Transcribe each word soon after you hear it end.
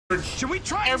Should we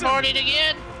try airboarding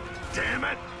again? Damn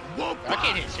it! Whoop! I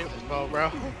can't hit shit with this bow, bro.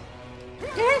 Did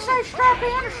he say strap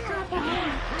in or strap on?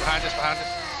 Behind us, behind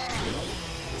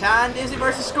us. Ty and Dizzy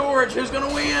versus Scourge. Who's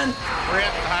gonna win? Rip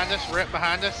behind us, Rip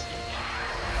behind us.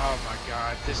 Oh my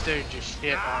god, this dude just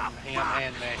hit on him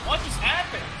and me. What just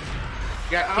happened?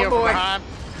 Got killed from behind.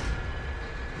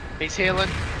 He's healing.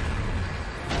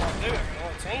 Oh, dude,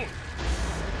 whole team.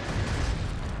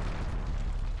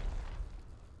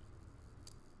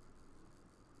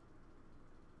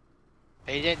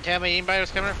 He didn't tell me anybody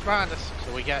was coming from behind us,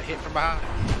 so we got hit from behind.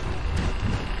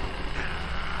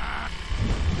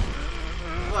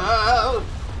 Whoa!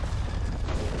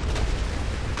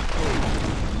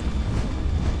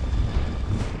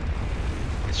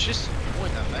 It's just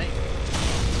annoying, I think.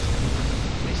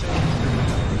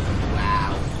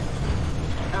 Wow.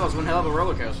 That was one hell of a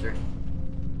roller coaster.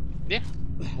 Yeah,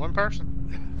 one person.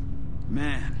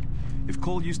 Man, if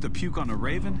Cole used to puke on a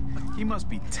Raven, he must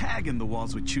be tagging the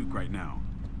walls with Chook right now.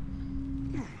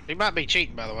 He might be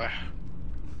cheating, by the way.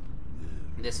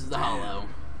 This is the Hollow.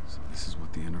 So this is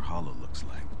what the inner Hollow looks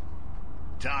like.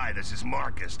 Ty, this is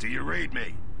Marcus. Do you read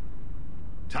me?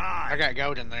 Ty! I got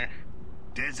gold in there.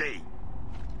 Dizzy?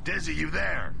 Dizzy, you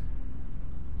there?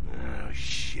 Oh,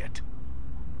 shit.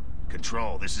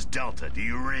 Control, this is Delta. Do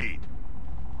you read?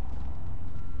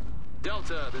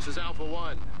 Delta, this is Alpha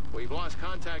 1. We've lost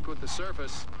contact with the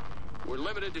surface. We're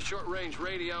limited to short-range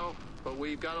radio, but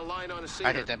we've got a line on a cedar.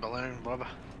 I hit that balloon, Bubba.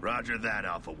 Roger that,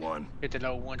 Alpha 1. Hit the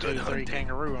old 1, Good 2, 3 hunting.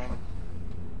 kangaroo on him.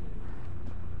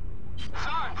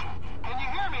 Sarge, can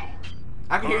you hear me?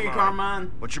 I can hear you,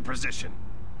 Carmine. What's your position?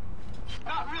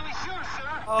 Not really sure,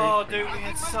 sir. Oh, dude, we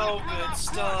had so good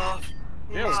stuff.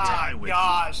 Yeah, It's Ty My with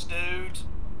gosh, dude.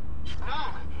 No,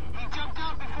 he jumped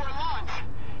out before launch.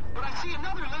 But I see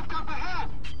another lift up ahead.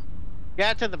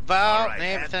 Got to the you. vault All right, and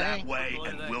head everything. that way Blow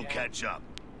and that we'll guy. catch up.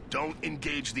 Don't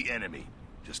engage the enemy.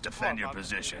 Just defend your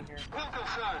position. Will do,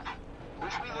 Sarge.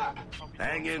 Wish me luck.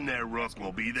 Hang in there, Rook.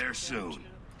 We'll be there soon.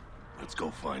 Let's go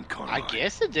find Carmine. I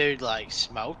guess the dude, like,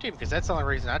 smoked him, because that's the only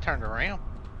reason I turned around.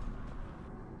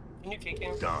 Can you kick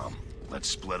him? Dom, let's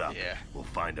split up. Yeah. We'll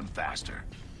find him faster.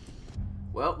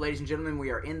 Well, ladies and gentlemen, we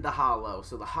are in the Hollow.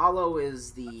 So the Hollow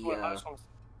is I just wanna-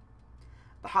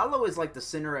 the Hollow is like the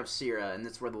center of Sierra, and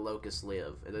that's where the Locusts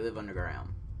live. They live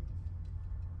underground.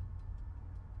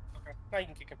 Okay, now you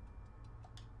can kick him.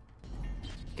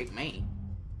 Kick me?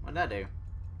 What did I do?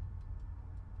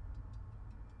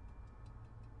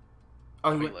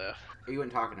 Oh, We you left.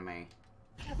 weren't talking to me.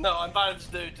 No, I invited this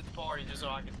dude to the party just so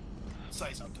I could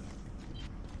say something.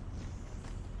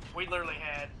 We literally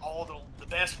had all the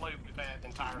best loot we've had the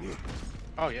entire year.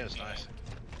 Oh, yeah, it's nice.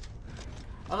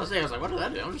 I was like, what did I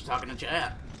do? I'm just talking to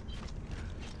chat.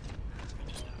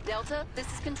 Delta,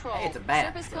 this is Control. Hey, it's a bat.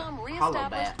 Service It's a comm hollow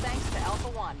reestablished bat. thanks to Alpha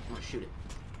 1. I'm gonna shoot it.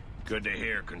 Good to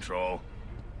hear, Control.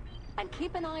 And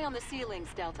keep an eye on the ceilings,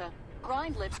 Delta.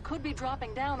 Grind lifts could be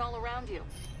dropping down all around you.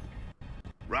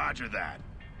 Roger that.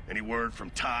 Any word from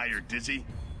Ty or Dizzy?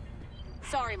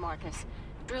 Sorry, Marcus.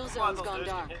 Drill Why zone's those gone dudes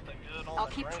can dark. hit that good on I'll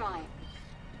that keep ground. trying.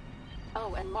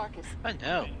 Oh, and Marcus, I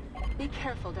know. be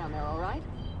careful down there, alright?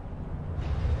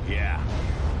 Yeah.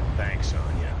 Thanks,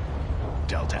 Anya.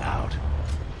 Delta out.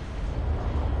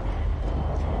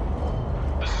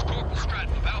 This is Corporal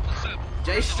Stratton of Alpha 7.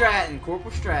 Jay Stratton,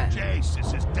 Corporal Stratton. Jace,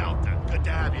 this is Delta. Good to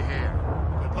have you here.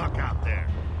 Good luck out there.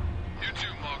 You too,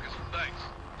 Marcus. Thanks.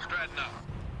 Stratton out.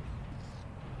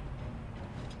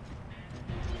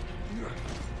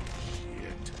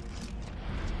 Shit.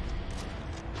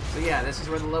 So yeah, this is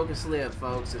where the Locusts live,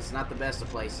 folks. It's not the best of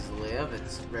places to live.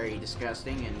 It's very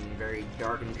disgusting and very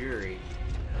dark and dreary.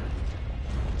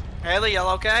 Haley,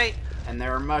 y'all okay? And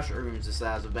there are mushrooms the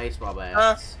size of baseball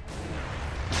bats.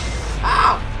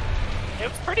 Ow! It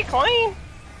was pretty clean.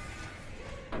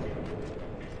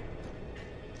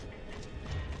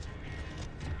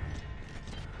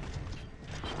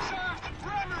 Sarge,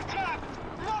 we're under attack.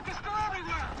 Locusts are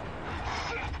everywhere.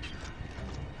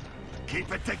 Shit.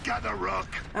 Keep it together, Rook.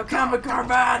 I'm coming,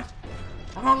 Carbine!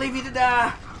 I won't leave you to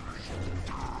die!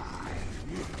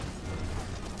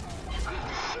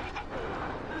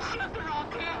 Shit, they're all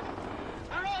dead.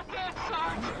 They're all dead,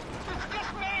 Sarge. It's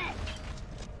just me.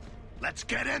 Let's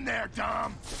get in there,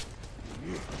 Dom.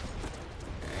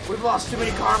 We've lost too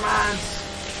many Carmines!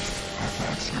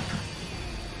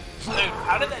 Dude,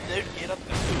 how did that dude get up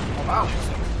there? Wow.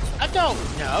 I don't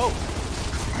know.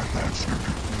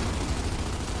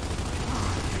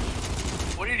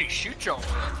 What did he shoot y'all with?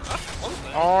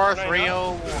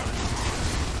 R301.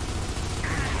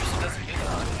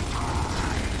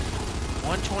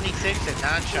 126 at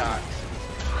 9 shots.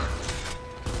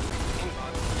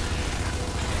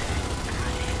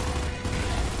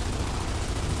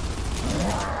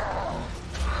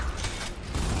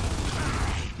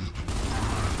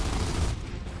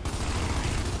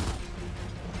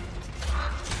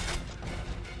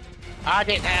 I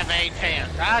didn't have a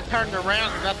chance. I turned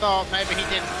around because I thought maybe he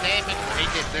did some damage, but he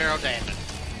did 0 damage.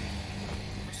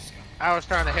 I was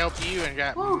trying to help you and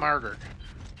got murdered.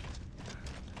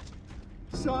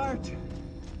 Sarge,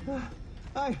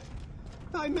 I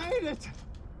made it.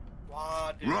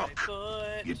 Why did Rook, they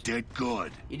put... you did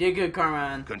good. You did good,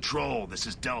 Carmine. Control, this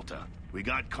is Delta. We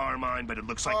got Carmine, but it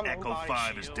looks like Echo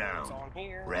 5 is down.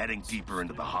 We're heading deeper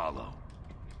into the hollow.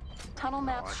 Tunnel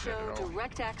maps show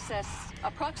direct access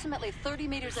approximately 30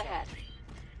 meters ahead.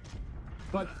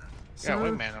 But, Yeah, sir,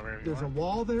 wingman over here. there's a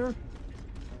wall there.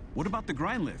 What about the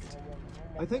grind lift?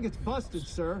 I think it's busted,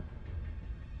 sir.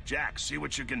 Jack, see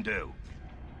what you can do.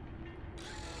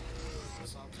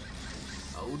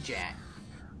 Oh, Jack.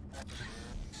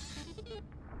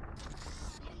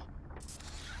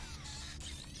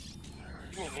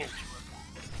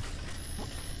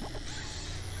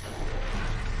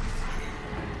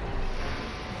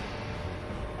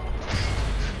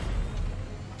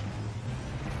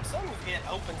 Some get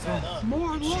opens that up.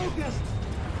 More locusts.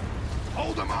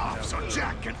 Hold him off so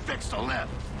Jack can fix the lift.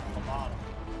 On the bottom.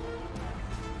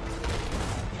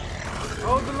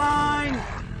 Hold the line.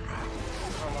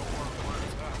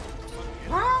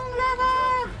 Wrong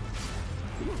lever.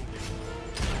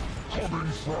 It's in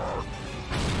this room.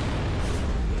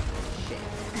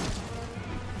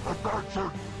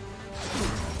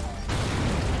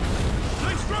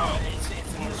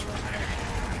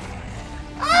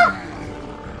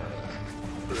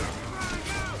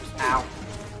 Ow.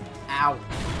 Ow.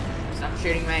 Stop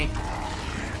shooting me.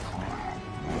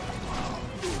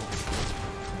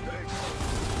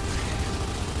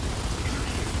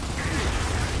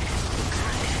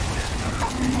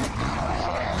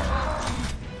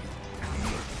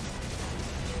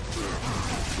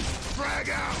 Frag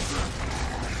out!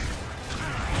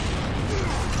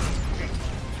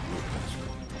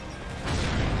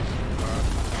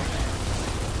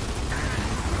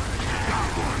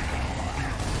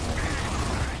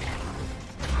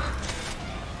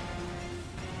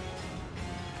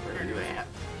 Where are you at?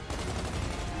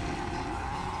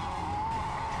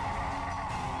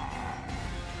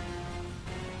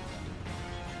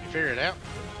 You figured it out?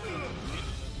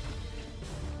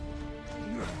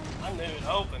 I knew it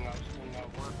opened, I just didn't know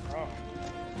where from.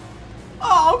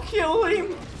 Oh, kill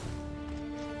him.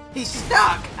 He's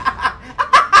stuck.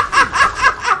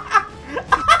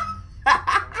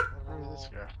 Where's this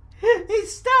guy?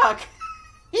 He's stuck.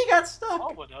 He got stuck.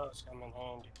 All with us come in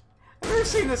handy. I've never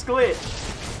seen this glitch.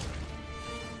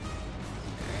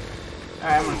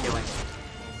 Alright, I'm gonna kill him.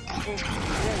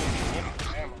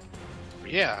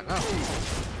 Yeah, I know.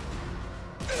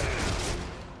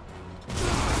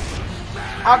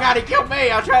 Oh god, he killed me!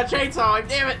 I'll try to chainsaw him,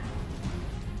 damn it!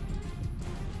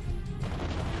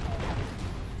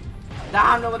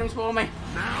 Dom, don't let him spoil me.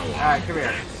 Alright, come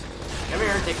here. Come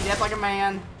here, take your death like a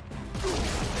man.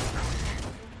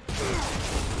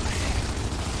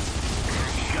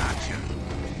 Gotcha.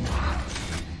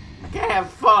 I can't have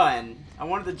fun. I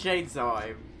wanted to chainsaw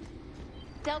him.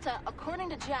 Delta, according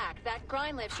to Jack, that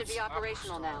grind lift should be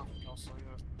operational now.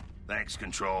 Thanks,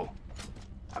 Control.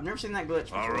 I've never seen that glitch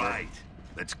before. All right,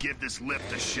 let's give this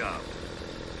lift a shove.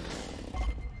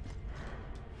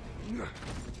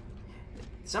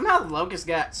 Somehow the Locust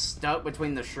got stuck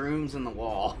between the shrooms and the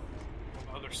wall.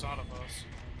 On the other side of us.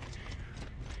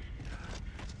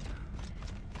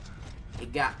 He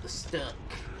got stuck.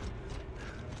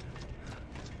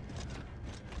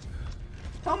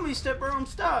 Tell me, Stepper, I'm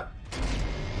stuck.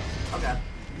 Okay.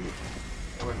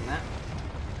 Get away from that.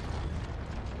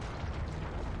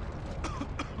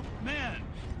 Man,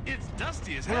 it's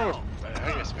dusty as hell. I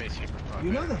got spaceship.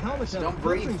 You know the helmets have Don't a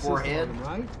breathe, filtering system forehead. on them,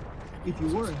 right? If you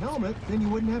wore a helmet, then you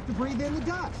wouldn't have to breathe in the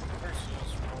dust.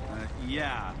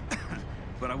 Yeah.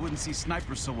 But I wouldn't see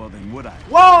snipers so well then, would I?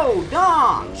 Whoa,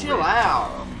 Dom! Chill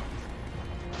out.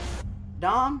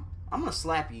 Dom, I'm gonna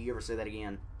slap you. You ever say that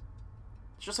again?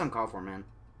 It's just uncalled for, man.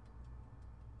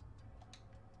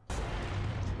 I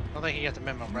don't think he got the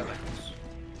memo, brother.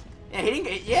 Yeah, he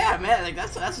didn't. Yeah, man, like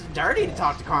that's dirty to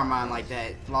talk to Carmine like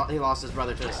that. He lost his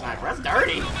brother to a sniper. That's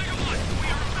dirty.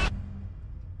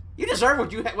 You deserve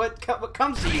what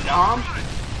comes to you, Dom.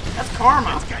 That's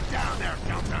karma. Get down there,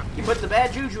 Delta. You put the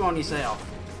bad juju on yourself.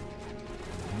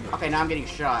 Okay, now I'm getting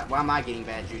shot. Why am I getting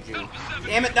bad juju?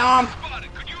 Damn it, Dom.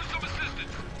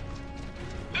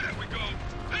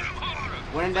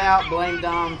 When in doubt, blame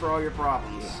Dom for all your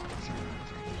problems.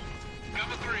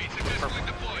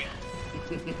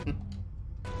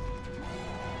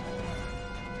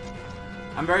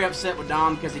 I'm very upset with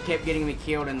Dom because he kept getting me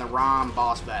killed in the ROM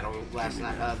boss battle last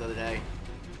night, the other day.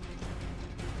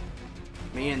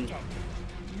 Me and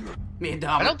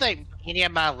Dom. I don't think any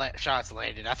of my shots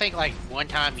landed. I think like one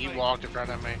time you walked in front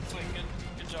of me. Sweet,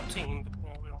 good job, team.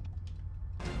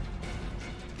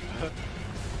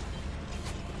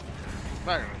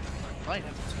 Better play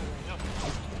him.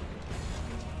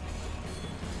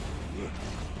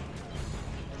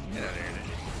 Get out of here.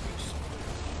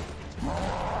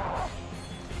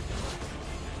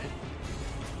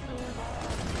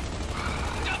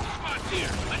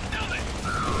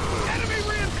 Enemy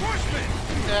reinforcement!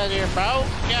 Get out of here, bro.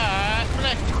 God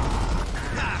bless.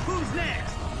 Who's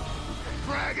next?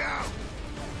 Frag out!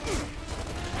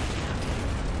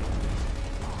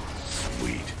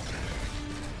 Sweet.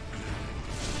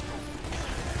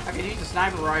 I could use a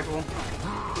sniper rifle.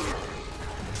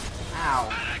 Ow.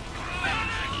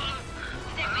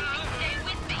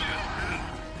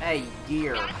 Hey,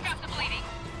 dear.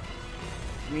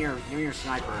 Give me your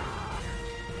sniper.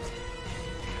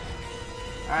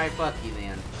 Alright, fuck you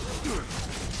then.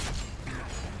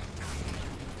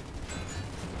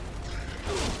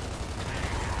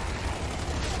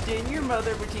 Didn't your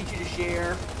mother ever teach you to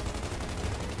share?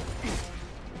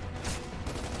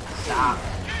 Stop.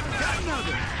 Got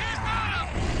another!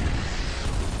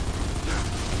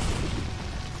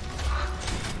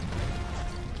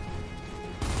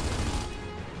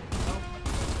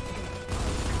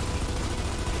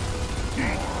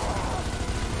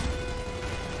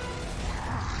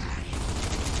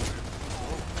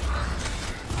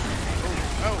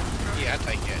 Yeah, I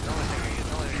take it. The only thing I get,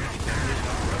 the only thing I get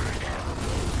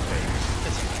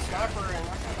is a sniper and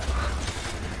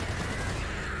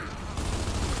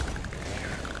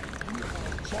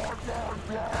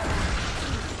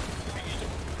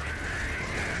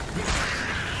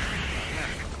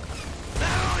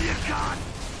That all you got?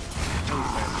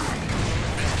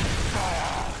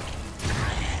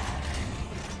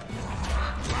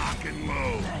 Rock and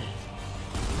move.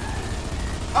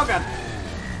 Oh god.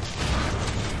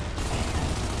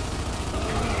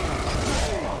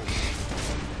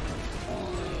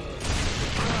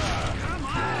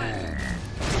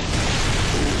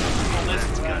 This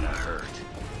is gonna hurt.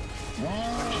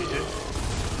 what she do?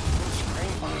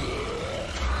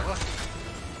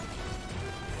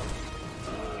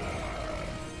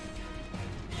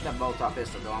 That bolt top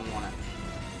pistol though, I want it.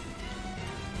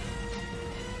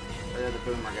 Where did the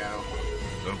boomer go?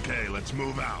 Okay, let's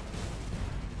move out.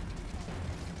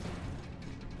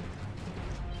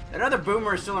 That other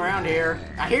boomer is still around here.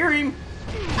 I hear him!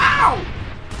 Ow!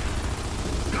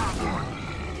 Got one.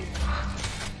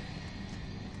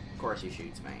 Of course he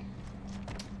shoots me.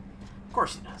 Of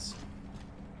course he does.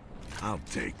 I'll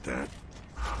take that.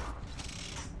 I'll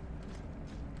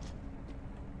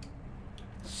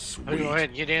go Sweet. ahead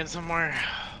and get in somewhere.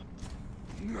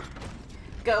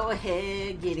 Go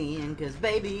ahead, get in, cause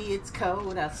baby, it's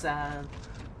cold outside.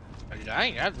 Dude, I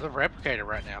ain't got the replicator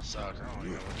right now, sucks. I don't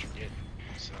even know what you're getting.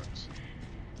 It sucks.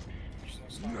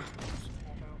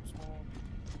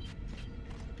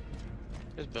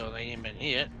 This building ain't even been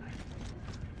hit.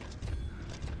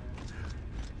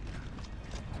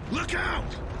 Look out!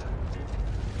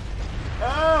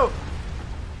 Oh!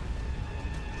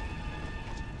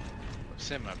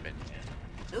 Semi been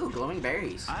hit. Ooh, glowing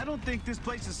berries. I don't think this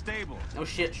place is stable. No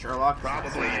shit, Sherlock.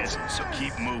 Probably isn't, so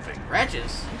keep moving.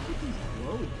 Wretches.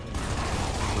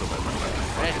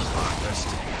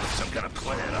 Some kind of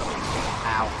plan up.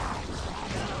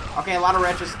 Ow. Okay, a lot of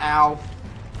wretches. Ow.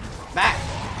 Back.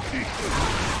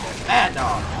 Bad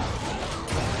dog.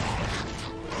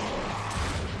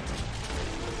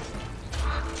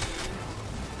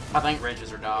 I think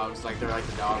wretches are dogs. Like, they're like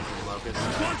the dogs of the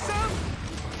locusts. Want some?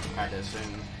 Kinda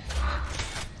assume.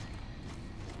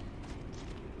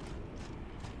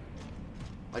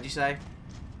 What'd you say?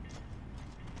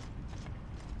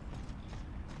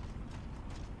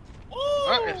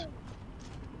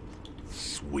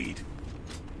 Sweet.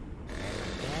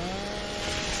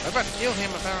 I'm about to kill him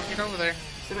if I don't get over there.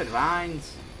 Stupid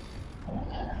vines.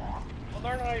 Well,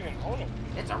 they're not even on it.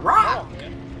 It's a rock! Oh,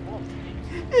 man. Oh.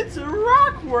 It's a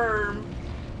rock worm!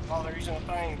 Oh, they're using a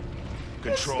thing.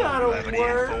 Control, not do you a have any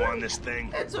worm. info on this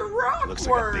thing? It's a rock Looks like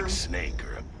a worm! big snake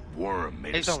or a worm made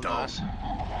of He's on stone. us.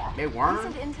 Big worm?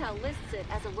 Recent intel lists it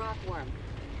as a rockworm.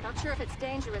 Not sure if it's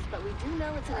dangerous, but we do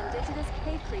know it's an indigenous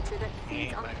cave creature that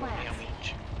feeds on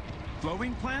plants.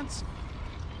 Glowing plants?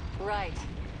 Right.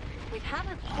 We've had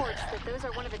reports that those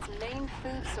are one of its main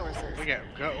food sources. We got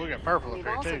purple up We've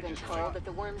here also too. been told that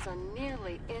the worms are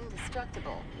nearly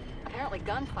indestructible. Apparently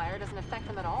gunfire doesn't affect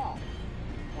them at all.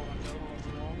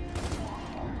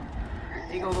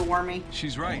 Eagle the wormy.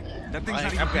 She's right. That thing's Hey,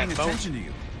 not even I've got paying both. attention to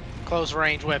you. Close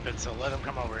range weapons, so let them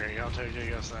come over here. Y'all two do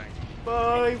your thing.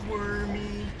 Bye,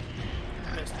 wormy.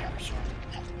 Best ever shot.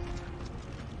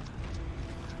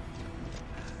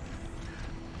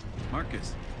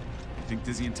 Marcus, you think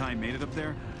Dizzy and Ty made it up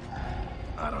there?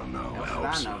 I don't know. I hope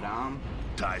I so. know, Dom.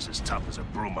 Ty's as tough as a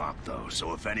broomop, though,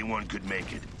 so if anyone could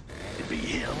make it, it'd be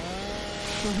him.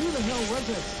 So who the hell was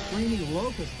that screaming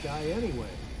locust guy anyway?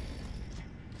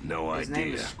 No His idea.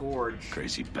 name is Scourge.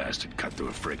 Crazy bastard cut through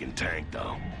a friggin' tank,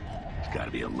 though. It's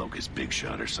gotta be a locust big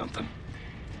shot or something.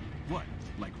 What,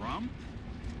 like Rom?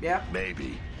 Yep.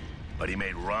 Maybe. But he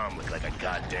made Rom look like a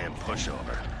goddamn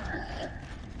pushover.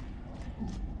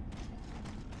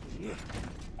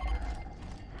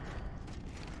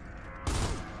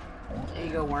 There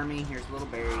you go, Wormy. Here's a little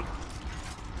berry.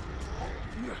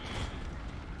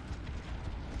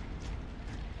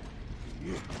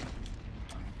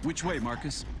 Which way,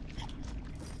 Marcus?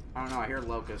 I don't know. I hear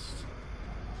locust.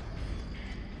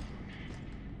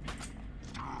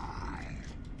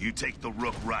 You take the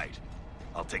Rook right.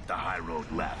 I'll take the high road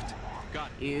left. Got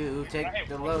it. You take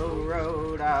the low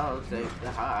road. I'll take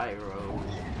the high road.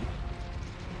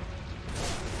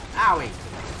 Owie.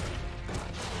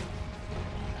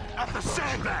 At the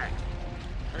sandbag!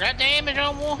 I got damage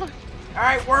on one. All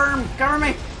right, Worm, cover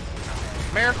me.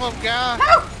 Miracle of God.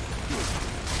 No!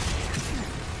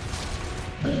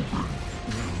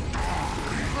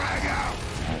 Drag out!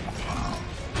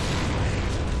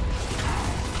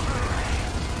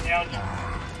 Down.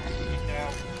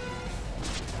 Down.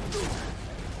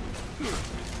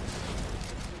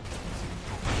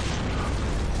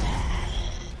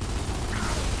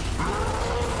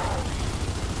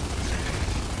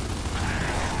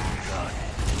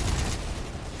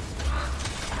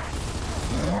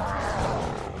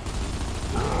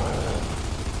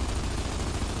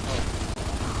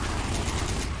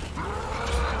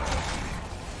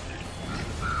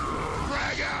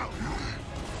 Drag out!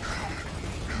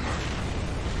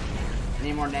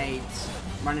 Any more nades?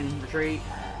 Running retreat.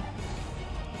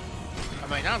 I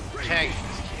mean, I'm tagging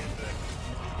this kid, but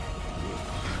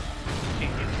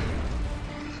can't get through.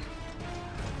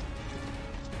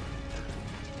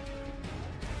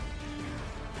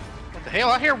 What the hell?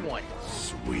 I hear one.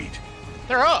 Sweet.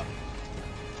 They're up.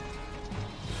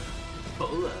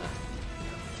 Bola.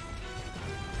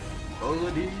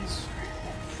 Bola these.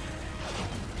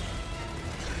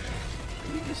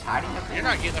 Are you just hiding up there? You're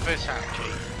not getting up this time,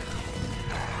 Chief.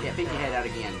 Yeah, peek your head out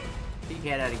again. Peek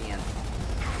your head out again.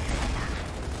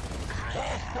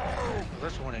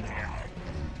 There's one in here.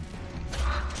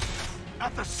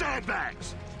 At the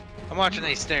sandbags! I'm watching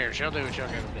these stairs. Y'all do what y'all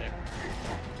gotta do.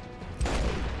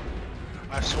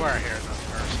 I swear I hear another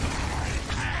person.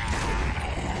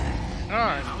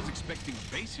 Alright. I was expecting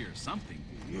a base here or something.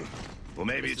 Well,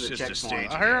 maybe This it's is a just a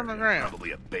checkpoint. stage. I heard on the ground.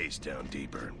 Probably a base down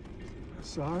deeper.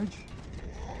 Sarge,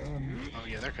 Oh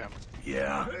yeah, they're coming.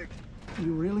 Yeah?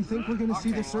 you really think we're gonna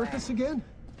see the surface again?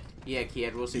 Yeah,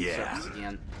 kid, we'll see the Yeah. surface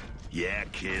again. Yeah,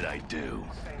 kid, I do.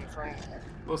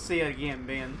 We'll see it again,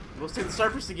 Ben. We'll see the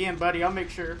surface again, buddy. I'll make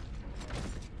sure.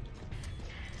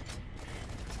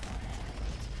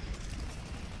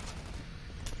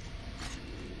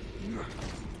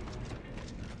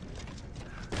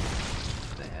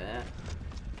 That.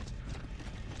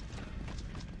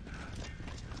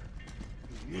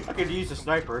 I could use a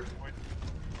sniper.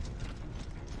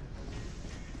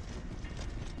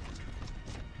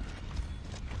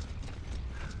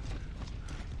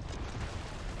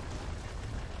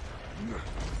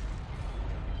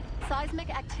 Seismic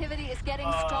activity is getting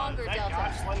stronger, thank Delta.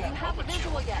 God, Slim, Do you that have a helmet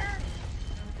visual yet?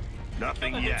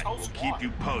 Nothing Nothing yet. until We'll SWAT. keep you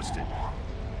posted.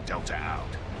 Delta out.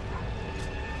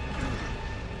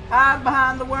 Hide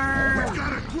behind the worm.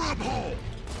 Got a grub hole!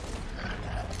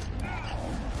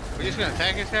 We just gonna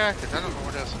attack this guy? Cause I don't know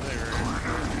what else to do.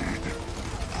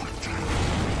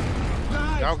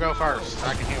 Y'all go first.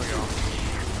 I can heal y'all.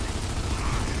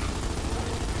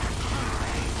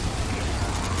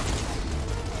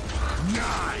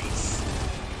 Nice!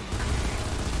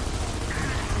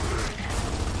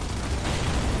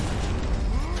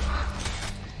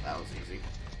 That was easy.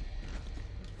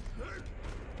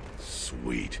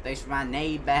 Sweet. Thanks for my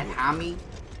nade back, homie.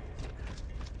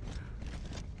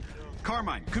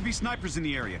 Carmine, could be snipers in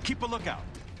the area. Keep a lookout.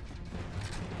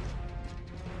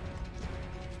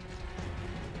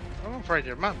 I'm afraid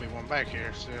there might be one back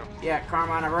here still. Yeah,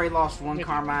 Carmine, I've already lost one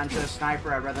Carmine to a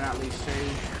sniper. I'd rather not lose two.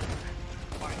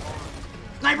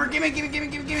 Sniper, gimme!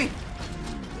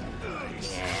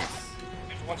 Yes.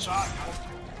 One shot.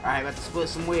 Alright, about to split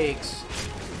some wigs.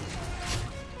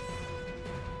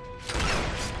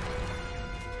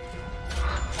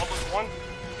 Almost one.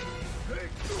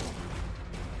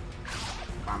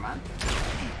 Carmine.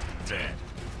 Dead.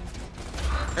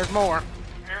 There's more.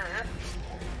 Here, here.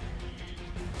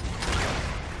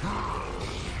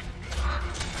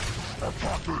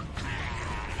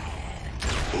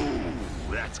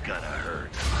 That's gonna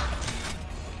hurt.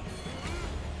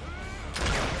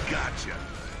 Gotcha.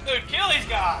 Dude, kill these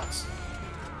guys.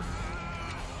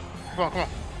 Come on, come on.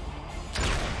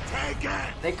 Take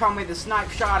it. They call me the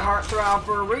snipe shot heartthrob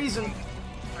for a reason.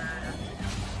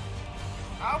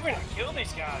 How are we gonna kill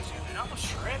these guys, dude? I'm a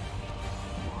shred.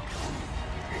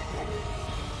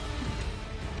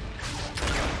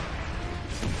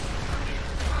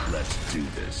 Let's do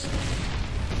this.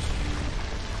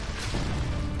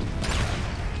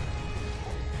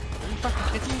 Are you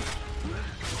fucking kidding me?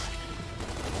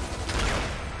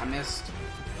 I missed.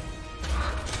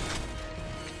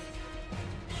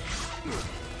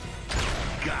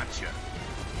 Gotcha.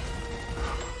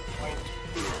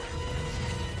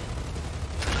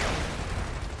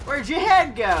 Where'd your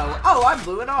head go? Oh, I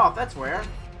blew it off. That's where.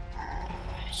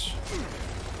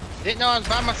 Didn't know I was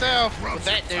by myself with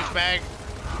that douchebag.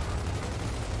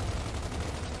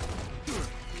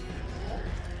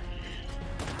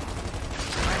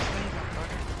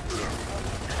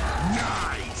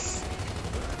 Nice.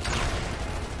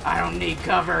 I don't need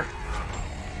cover.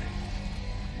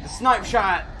 The snipe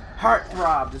shot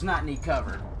heartthrob does not need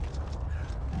cover.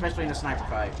 Especially in a sniper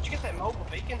fight. Did you get that mobile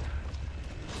beacon?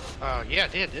 Yeah, I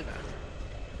did, didn't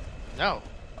I? No.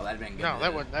 Oh, that'd been good. No,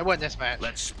 that wasn't this match.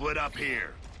 Let's split up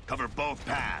here. Cover both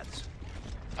paths.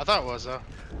 I thought it was, though.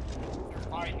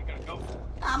 Alright, you gotta go for it.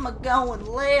 I'm a going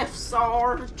left,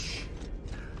 Sarge.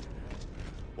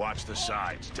 Watch the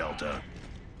sides, Delta.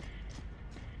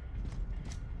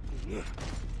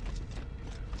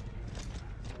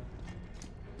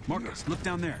 Marcus, look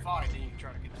down there. Fine, then you can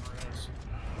try to get the rest.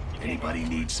 Anybody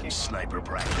need some sniper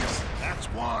practice? That's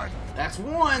one. That's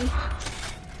one.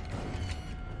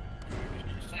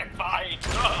 Fine.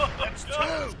 Oh, That's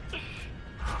two.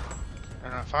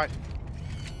 They're not fighting.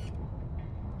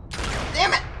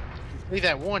 Damn it. Leave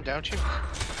that one, don't you?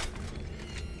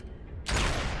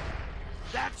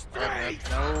 That's I three.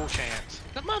 have no chance.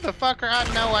 The motherfucker, I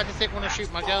know, I just didn't want to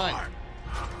shoot my gun.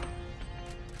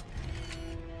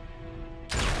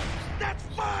 That's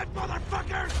five,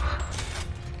 motherfuckers.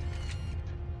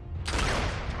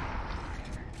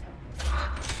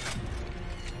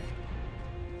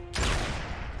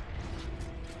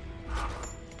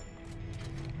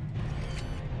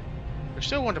 There's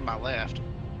still one to my left.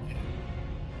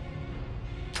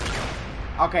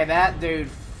 Okay, that dude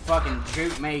fucking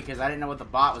juked me because I didn't know what the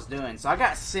bot was doing. So I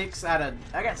got 6 out of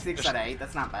 8.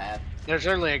 That's not bad. There's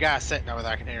literally a guy sitting over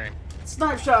there. I can hear him.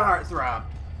 Snipe shot heartthrob.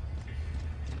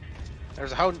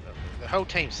 There's the whole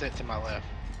team sitting to my left.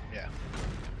 Yeah.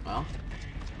 Well,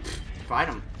 fight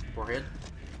him, forehead.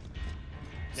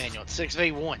 Daniel, it's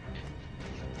 6v1.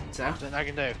 So Nothing I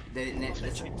can do.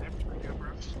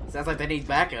 Sounds like they need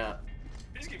backup.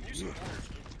 He's giving you some orders,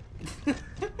 dude.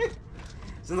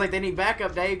 Sounds like they need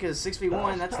backup, Dave, because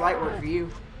 6v1, that's light work for you.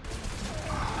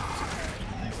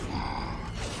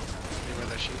 See where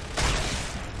they shoot.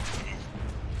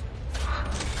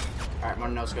 Alright, I'm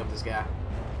gonna no-scope this guy.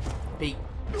 Peek.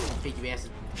 Peek, you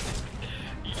bastard.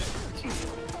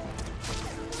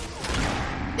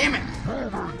 Damn it!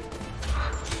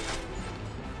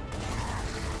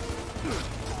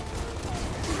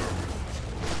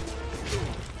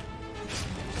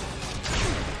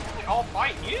 They all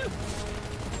fight you.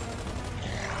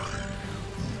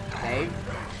 Dave,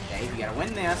 you gotta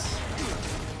win this.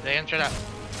 Dan, shut up.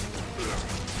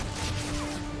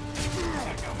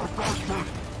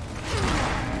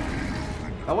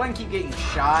 If I wouldn't keep getting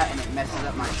shot and it messes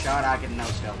up my shot, I can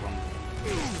no-scope him.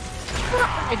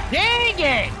 Dang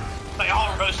it! They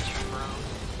all roast you, bro.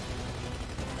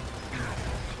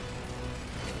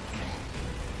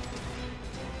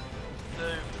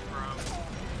 Dude, bro.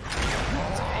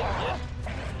 Dang it.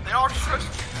 They all just roast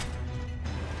you.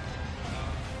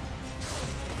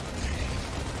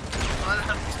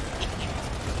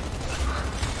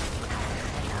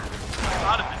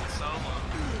 I'd have been solo.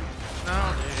 No,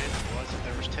 dude, it wasn't.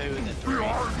 There was 2 and then 3.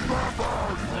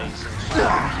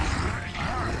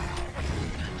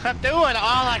 I'm doing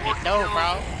all I can do, bro.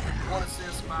 1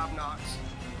 assist, 5 knocks.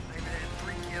 David had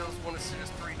 3 kills, 1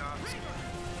 assist, 3 knocks.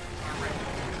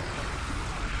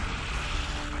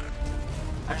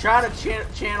 I try to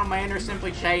channel my inner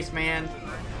Simply Chase, man.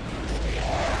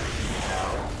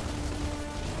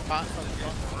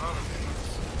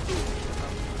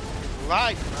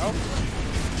 Right, bro.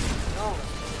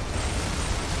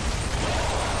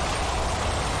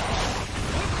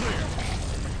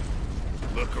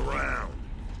 Look around.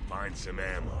 Find some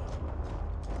ammo.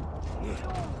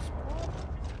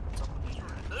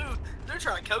 Dude, they're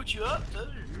trying to coach you up, dude.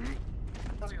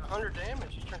 Sounds like 100 damage.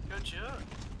 He's trying to coach you up.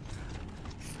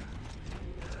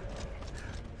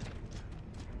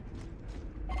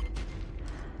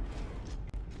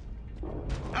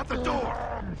 Out the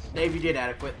door! Dave, you did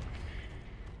adequate.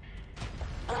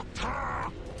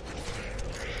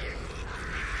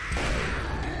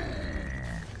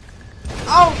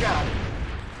 Oh, God!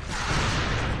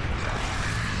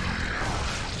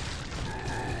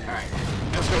 Alright,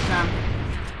 let's go time.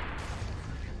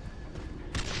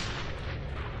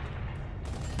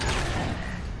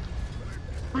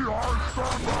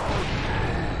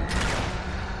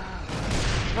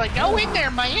 Like, go in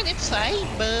there, man. It's safe,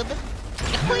 bub.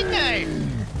 Go in there.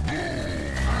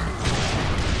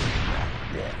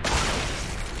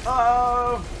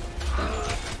 Uh-oh.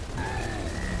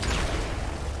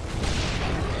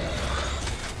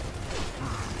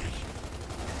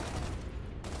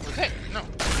 Okay, no.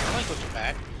 I like what's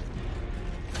back.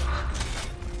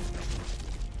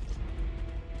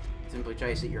 Simply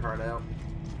chase it your heart out.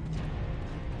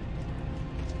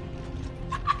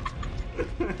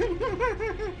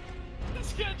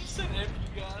 This guy just said F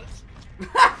you guys.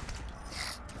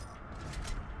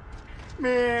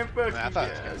 Man, fuck I you thought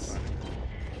it guys. was funny.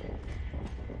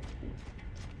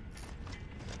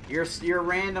 You're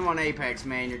random on Apex,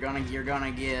 man. You're gonna get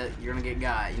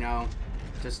got. You know,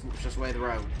 just way the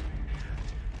road.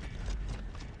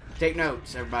 Take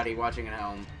notes, everybody watching at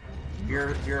home.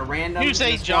 You're a random. You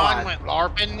say in the John squad. went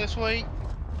LARPing this week?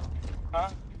 Huh?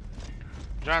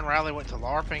 John Riley went to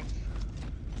LARPing.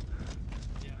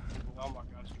 Yeah. Oh my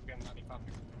gosh, you're getting 95.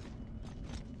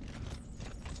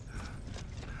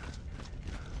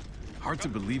 Hard to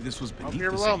believe this was Hope beneath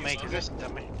you're the below surface. me, 'cause this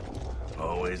dummy.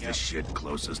 Always the shit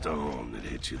closest to home that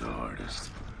hits you the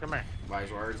hardest. Come here. Wise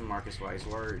words, Marcus. Wise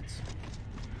words.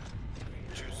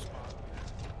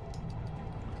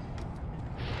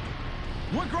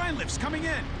 More grind lifts coming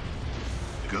in.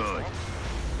 Good.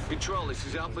 Control, this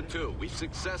is Alpha 2. We've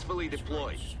successfully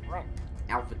deployed.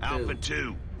 Alpha 2. Alpha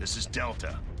 2, this is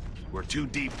Delta. We're too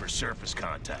deep for surface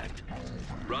contact.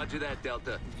 Roger that,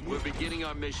 Delta. We're beginning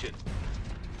our mission.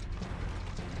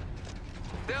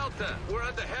 Delta, we're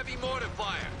under heavy mortar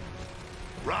fire.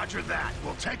 Roger that.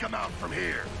 We'll take them out from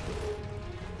here.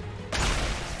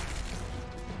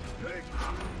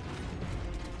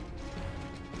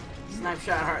 Snipe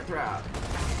shot, heart throb.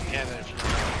 Yeah, there's.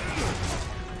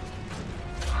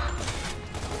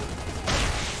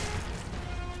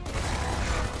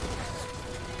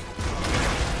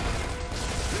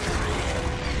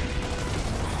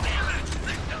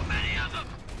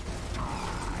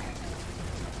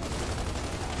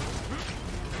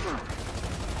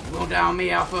 Go down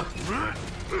me, Alpha.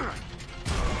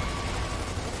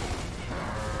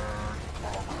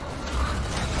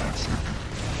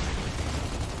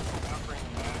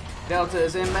 Delta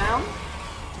is inbound.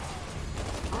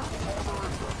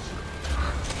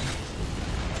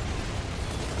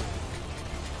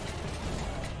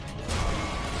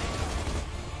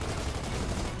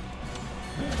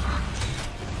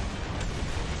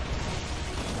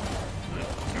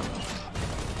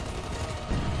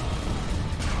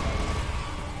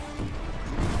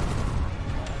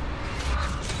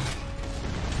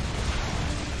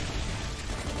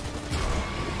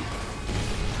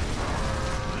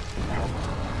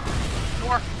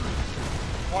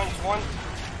 One's one.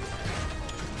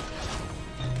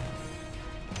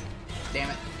 Damn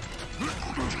it.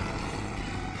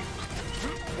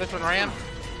 This one ran.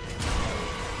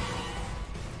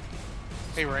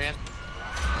 He ran.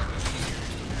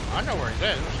 I know where he's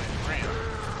at. This one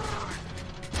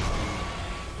ran.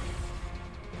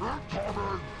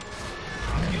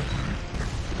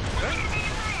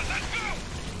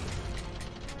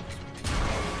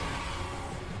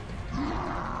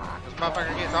 This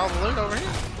motherfucker getting all the loot over here.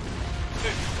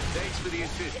 Thanks for the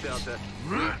assist, Delta.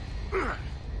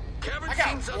 Cameron I got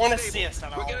seems one unstable. assist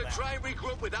out of We're all gonna that. try and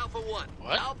regroup with Alpha 1.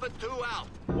 What? Alpha 2 out.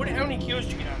 How many kills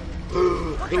did you get out of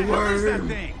it? The What is that worm.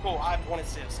 thing? Cool, I have one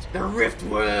assist. The rift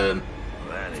worm.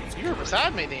 That ain't You were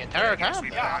beside me the entire time. we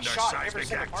though. Yeah, I found our shot every seismic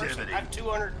single person. activity. I have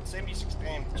 276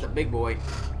 damage. That's a big boy.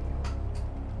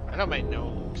 That don't make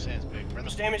no sense, big How brother.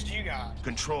 much damage do you got?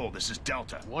 Control, this is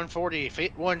Delta. 140,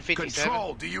 157.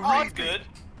 Control, do you Oh, read that's me? good.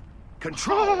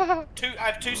 Control. I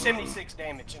have 276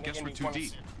 damage, and they Guess give we're me too one deep.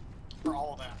 assist for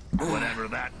all of that. Whatever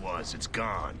that was, it's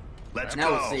gone. Let's No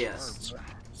go. assist.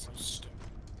 So stupid.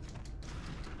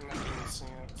 Doesn't make any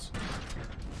sense.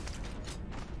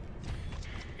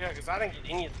 Yeah, because I didn't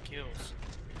get any of the kills.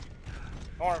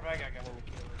 I wonder if that guy got any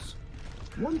kills.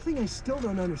 One thing I still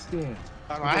don't understand.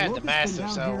 I had the massive,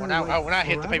 so when I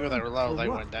hit the people that were low, they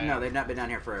went down. No, they've not been down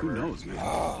here forever. Who knows, man?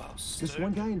 This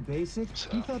one guy in basic,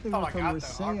 he thought they Oh, were I from got that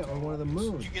Ricea or one of the Octane.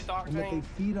 moons, Did you get the and that they Octane?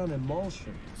 feed on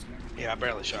emulsion. Yeah, I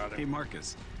barely shot Hey, him.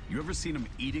 Marcus, you ever seen him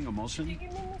eating emulsion? You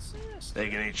give me an assist. They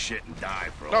can eat shit and die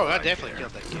for all Oh, I I definitely care.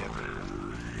 killed that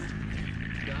kid.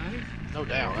 guys. No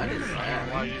doubt. That is I don't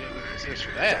know why you didn't exist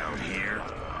for Down that. here,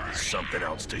 something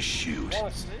else to shoot. Well,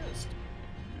 it's this.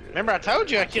 Remember I told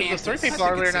you I killed those 3 people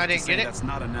earlier and I didn't get it? That's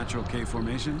not a natural cave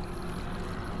formation.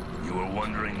 You were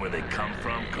wondering where they come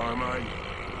from, Carmine?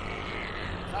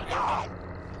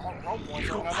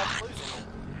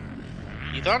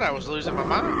 You thought I was losing my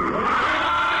mind. I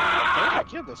told you I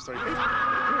killed those 3 people.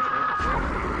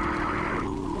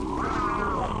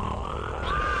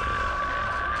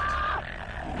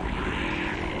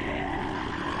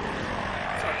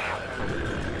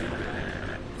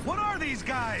 What are these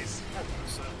guys?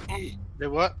 Did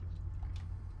what?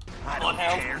 I don't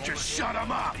care, just shut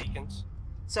them up!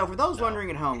 So, for those wondering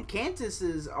at home,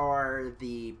 Cantuses are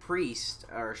the priest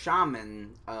or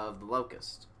shaman of the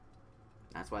Locust.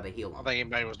 That's why they heal I them. think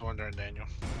anybody was wondering, Daniel.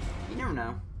 You never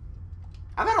know.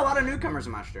 I've had a lot of newcomers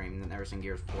in my stream that never seen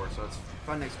Gears before, so it's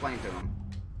fun to explain to them.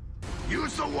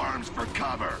 Use the worms for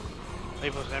cover!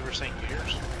 People's never seen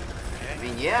Gears. I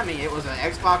mean, yeah, it was an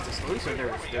Xbox exclusive.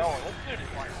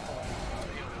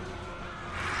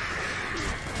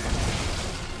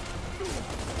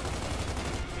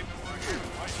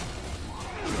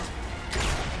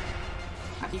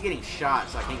 I keep getting shot,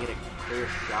 so I can't get a clear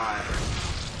shot.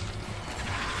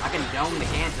 I can dome the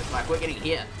Kansas, but I quit getting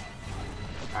hit.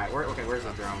 Alright, where's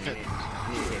the drone? You need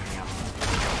to hit me up.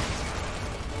 There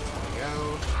we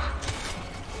go.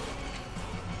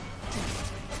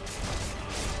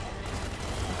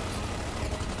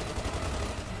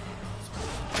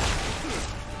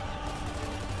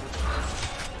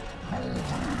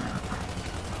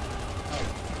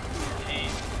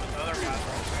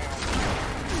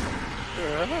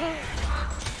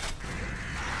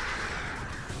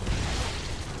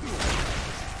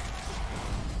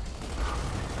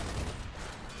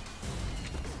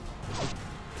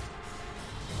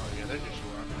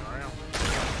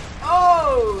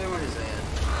 Oh, everyone is dead.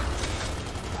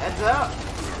 Heads up.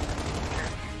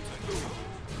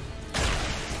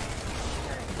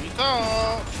 You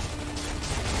thought.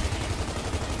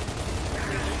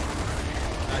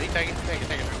 No, you take it.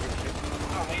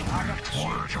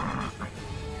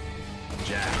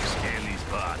 Jack, scan these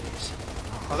bodies.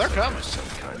 Oh, they're coming. Some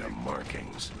kind of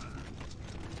markings.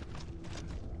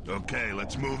 Okay,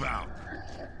 let's move out.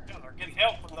 Yeah, they're getting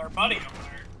help from their buddy over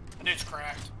there. The dude's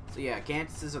cracked. So yeah,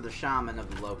 Cantuses are the shaman of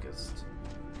the Locust.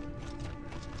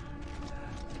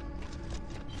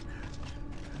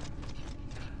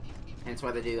 Hence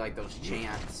why they do like those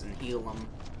chants and heal them.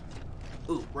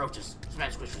 Ooh, roaches.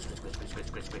 Smash, squish, squish, squish, squish, squish, squish,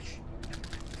 squish, squish.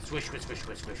 Squish, squish, squish,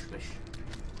 squish, squish, squish.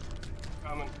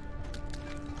 Coming.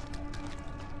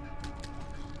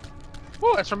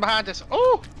 Oh, it's from behind us.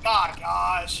 Oh! God,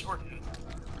 gosh. We're dead.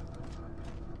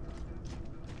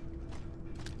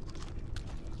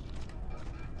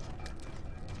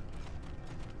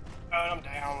 Oh, I'm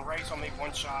down. Ray's on me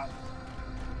 1 shot.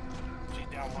 She's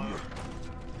down low.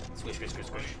 Squish, squish, squish,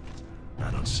 squish.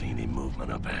 I don't see any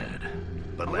movement up ahead.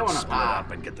 But I'm let's going up split high.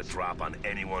 up and get the drop on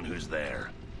anyone who's there.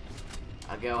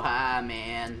 I go high,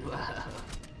 man.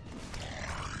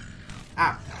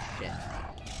 Ah, shit.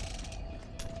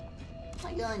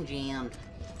 My gun jammed.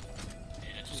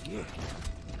 Yeah, just good.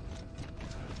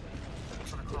 I'm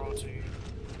trying to crawl to you.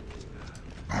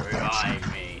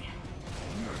 Revive me.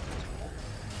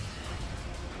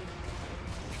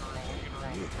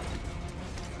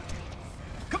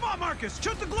 Come on, Marcus,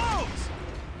 shoot the globes!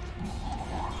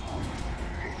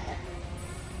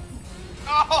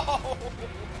 Oh!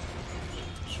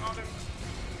 Shot him.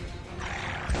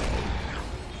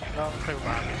 No, people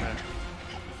behind me, man.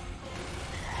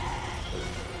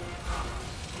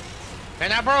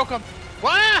 And I broke him.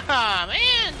 Wow,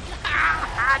 man!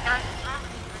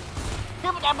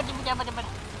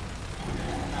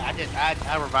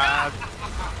 I revived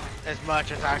as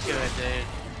much as I could, dude.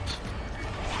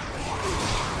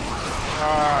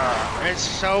 It's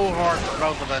so hard for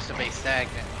both of us to be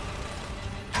stagnant.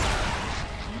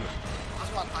 That's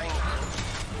what I think.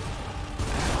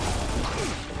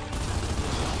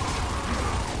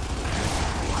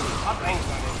 My thing's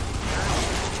not in.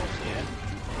 Yeah.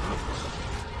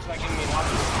 It's not giving me an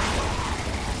option.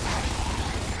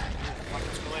 Like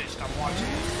it's glitched. I'm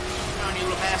watching it. Come on, you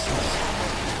little bastards.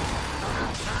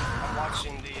 I'm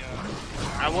watching the,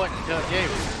 I wouldn't tell you.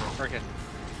 Freaking.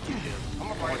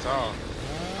 I'm a break. What's all?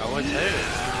 I would too.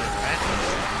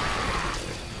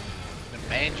 Been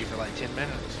banned you for like 10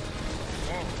 minutes.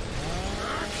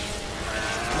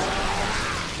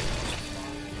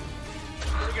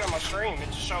 Look at my stream. It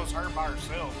just shows her by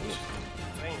herself.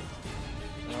 Damn.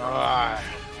 Alright.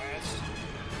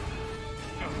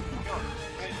 Kill her.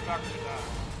 Kill this Valkyrie to die.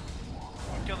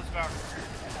 Kill this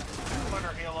Valkyrie. Let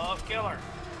her heal up. Kill her.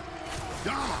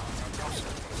 Dama!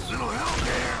 Little help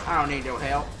here! I don't need no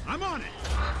help. I'm on it.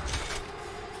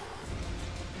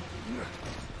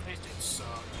 These dudes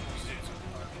suck. These dudes are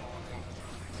fucking.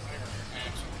 They're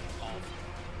absolutely awful.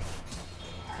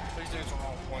 These dudes are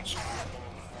all one shot.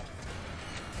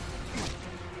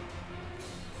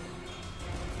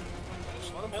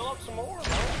 Just let them heal up some more,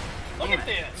 man. Look at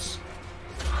this.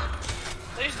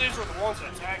 These dudes were the ones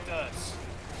that attacked us.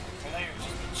 And they are just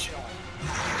chilling.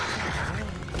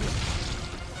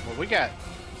 Well, we got.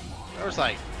 There was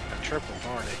like a triple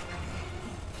party.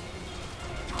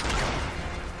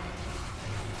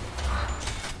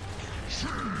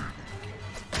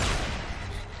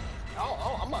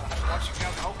 Oh, I'm gonna have to watch you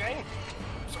guys the whole game.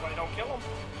 Somebody don't kill them.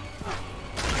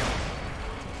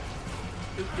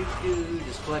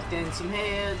 Just collecting some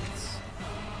heads.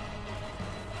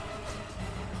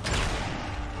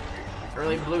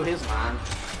 Early blew his mind.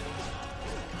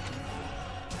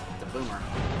 The boomer.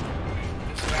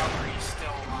 This Valkyrie's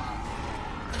still alive.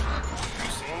 You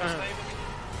seen this, David?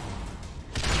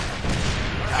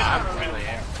 I'm really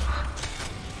am.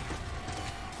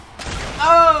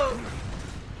 Oh!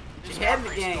 This He had the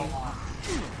Valkyrie's game. still alive.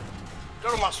 Go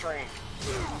to my stream.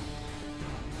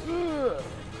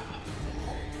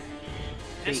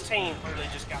 This team literally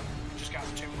just got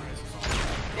 2 reses on.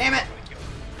 Damn it!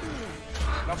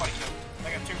 Nobody killed.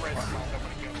 They got 2 reses on.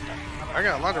 Nobody killed. I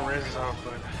got a lot of reses off,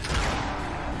 but.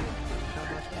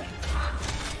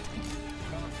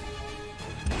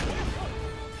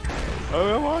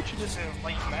 Oh, I'm watching This is a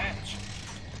late match.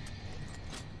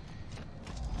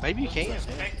 Maybe you can. Yeah.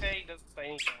 Spectate doesn't say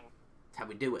anything. That's how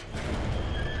we do it. I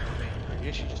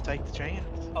guess you just take the chance.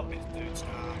 Oh, this dude's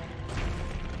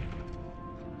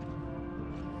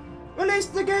Release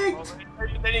the gate! oh,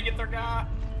 they didn't get their guy.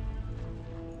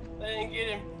 They didn't get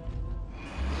him.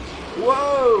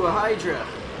 Whoa, a Hydra.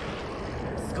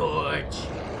 Scorch.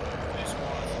 This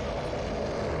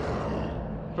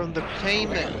one. From the team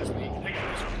They that. got this one, dude.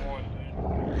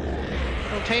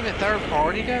 From the team that third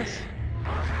party does?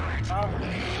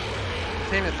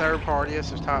 Team at third party,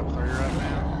 this is top 3 right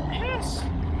now. Yes.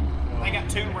 They got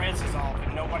 2 reses off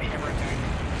and nobody ever attacked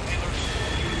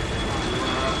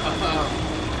them.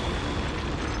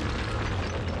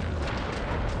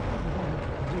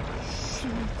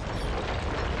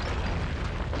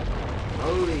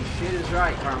 Holy shit is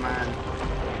right, Carmine.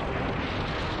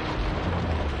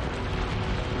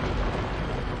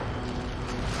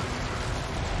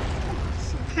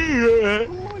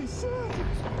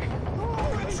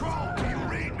 Control, can you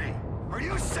read me? Are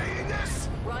you saying this?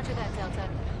 Roger that, Delta.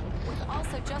 We've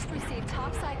also just received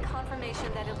topside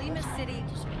confirmation that Elima City...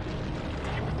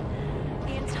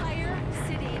 The entire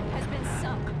city has been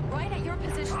sunk, right at your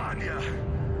position. Anya,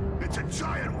 it's a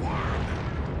giant worm.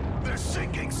 They're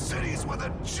sinking cities with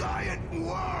a giant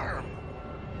worm.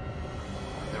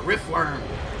 The Riftworm.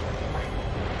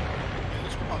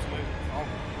 This one's moving. Oh.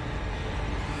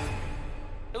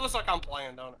 It looks like I'm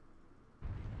playing, don't it?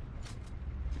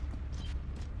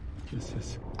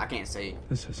 I can't see.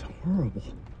 This is horrible.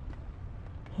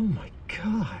 Oh my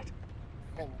god.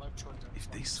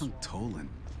 If they sunk Tolan,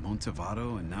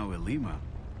 Montevado, and now Elima,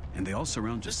 and they all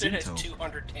surround This dude has Jacinto.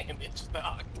 200 damage.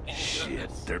 Oh, Shit,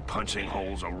 they're punching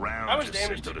holes How around much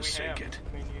damage Jacinto did to we have? sink it.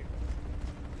 I mean,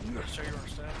 you show your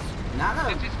stats. Not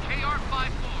a... This is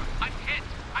KR-54. I'm hit.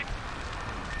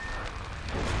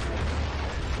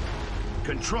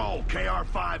 Control,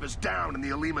 KR-5 is down in the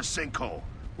Elima sinkhole.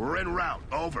 We're en route.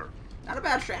 Over. Not a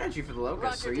bad strategy for the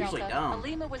Locusts. Roger, They're usually Delta. dumb.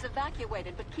 Elima was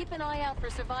evacuated, but keep an eye out for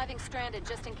surviving stranded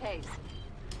just in case.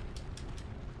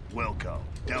 Wilco,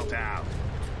 Delta out.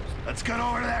 Let's get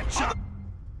over to that chop.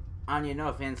 Anya, no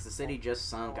offense, the city just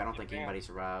sunk. I don't think anybody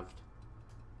survived.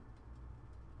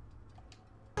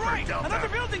 Right, Delta. another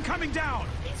building coming down.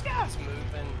 These guys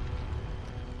moving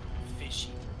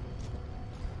fishy.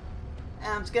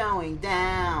 I'm going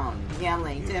down,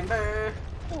 yelling timber.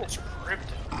 I think it's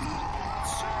crypto.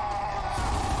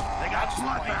 They got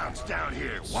bloodhounds down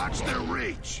here. Watch their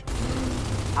reach.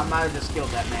 I might have just killed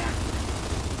that man.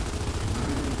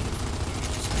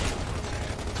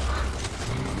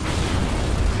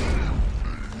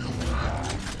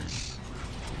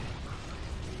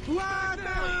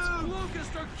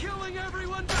 Locusts are killing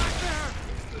everyone back there.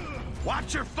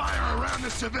 Watch your fire around the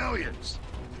civilians.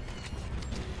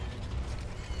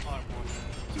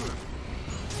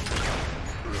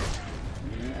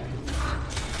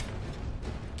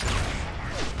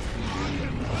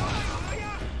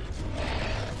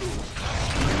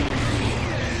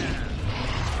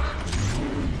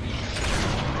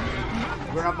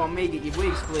 Run up on me, get your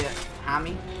wig split,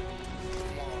 homie.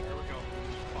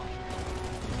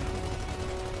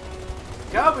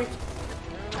 Kobe!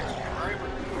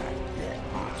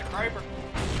 Reaper.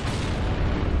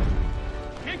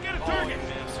 Can't get a Oh, target. he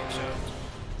missed. He choked.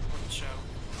 What a choke.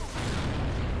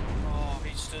 Oh,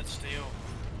 he stood still.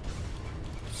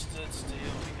 Stood still.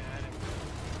 He had him.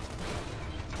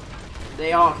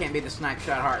 They all can't be the snipe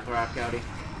shot heartthrob, Cody.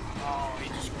 Oh, he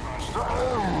just crushed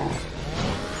him.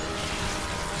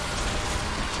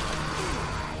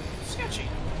 Sketchy.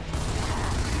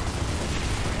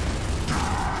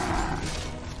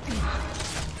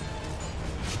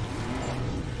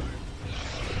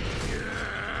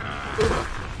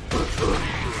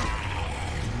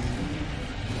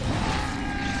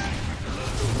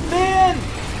 Man!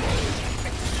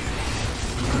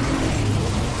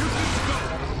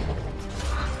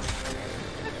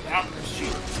 Valkyrie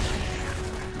shoot.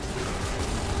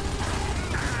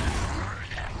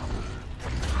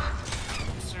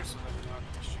 Seriously, let the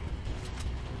Valkyrie shoot.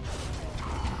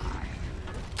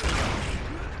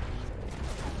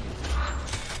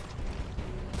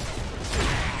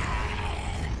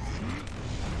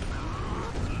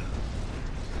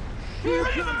 Here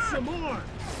comes some more.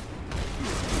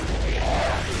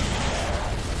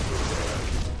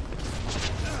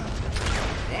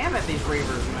 Damn it, these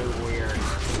Reavers move weird.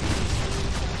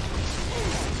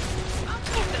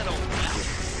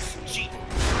 Cheating.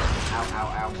 Ow, ow,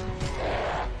 ow.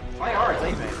 Play hard, it's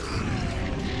Apex.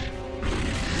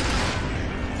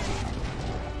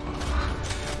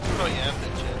 Oh yeah, I've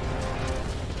been chatting.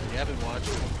 Yeah, I've been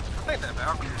watching. I think that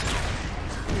Valkyrie.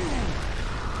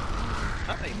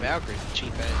 I think Valkyrie's a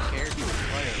cheap ass character to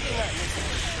play.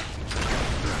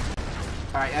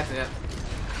 Alright, that's it.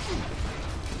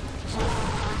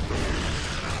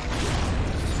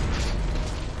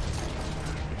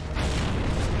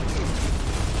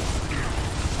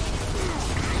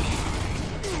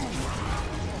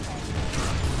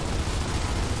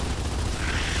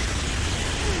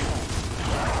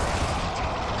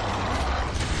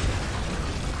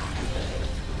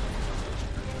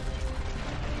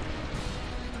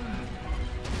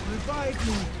 Revive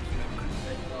me.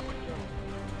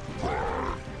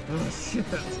 Oh shit,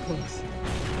 that was close.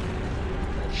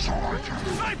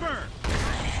 Sniper!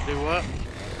 Do what?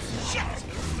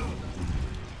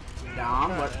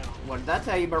 Dom, what did that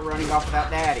tell you about running off without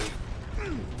Daddy?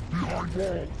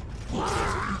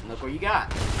 Look what you got.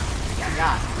 You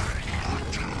got.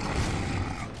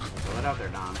 Throw it out there,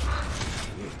 Dom.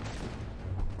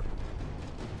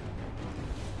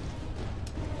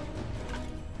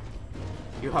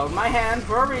 You hold my hand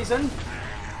for a reason.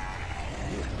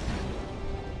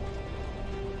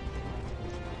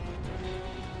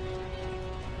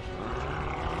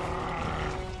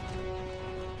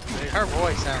 Her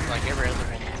voice sounds like every other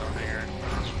woman's on there.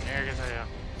 Generic as hell.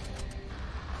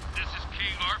 This is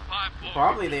King R54.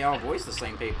 Probably they all voice the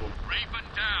same people. Raven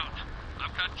down.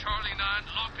 I've got Charlie 9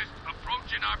 Locust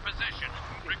approaching our position,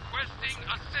 requesting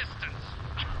assistance.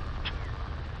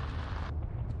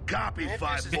 Copy,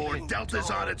 5-4.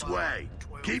 Delta's on its way.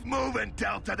 Keep moving,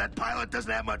 Delta. That pilot doesn't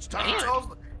have much time.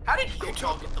 How did he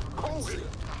all get the bullshit?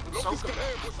 So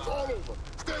confused.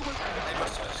 They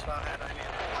must have just not had any of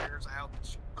the players out.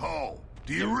 Cole,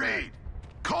 do you read?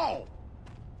 Cole!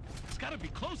 It's gotta be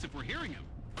close if we're hearing him.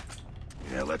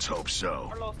 Yeah, let's hope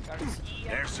so.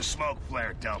 There's the smoke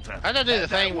flare, Delta. How'd I do the Head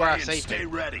thing that where I way and see stay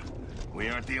people? ready. We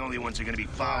aren't the only ones who are gonna be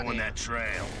following that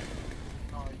trail.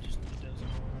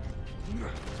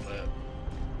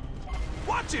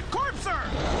 Watch it, Corpser!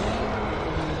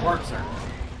 Corpser.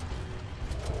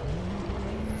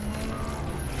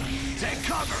 Take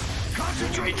cover!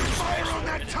 Concentrate your fire on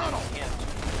that tunnel!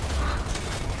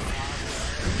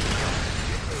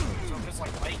 So if it's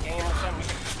like late game or something, you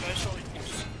get special, you can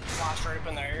just fly straight up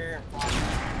in the air and fly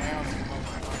straight down.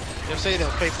 You'll see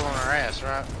those people on our ass,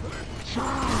 right?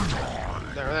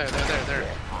 There.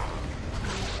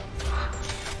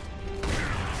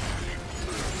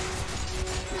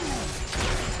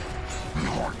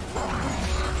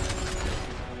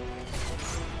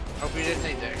 Hope you didn't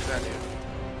need that, because I did.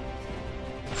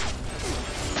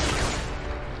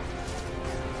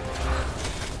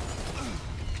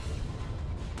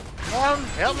 Come on,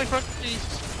 help me, fuck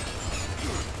Jesus.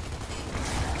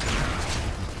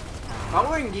 If I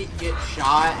wouldn't get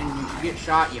shot, and you get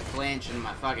shot, you flinch, and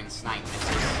my fucking snipe misses.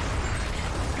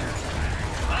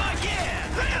 Oh yeah!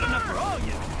 I got enough for all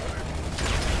you.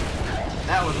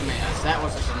 That was a miss. That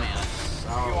was just a miss.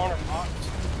 You want Oh. her box?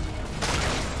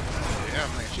 Yeah,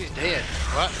 man, she's dead.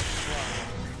 What?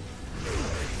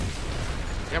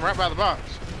 Yeah, I'm right by the box.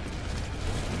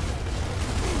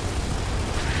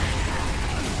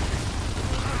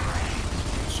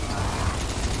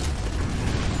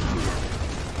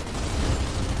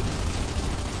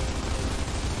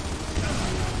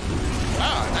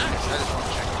 Oh, nice. I just want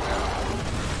to check it out.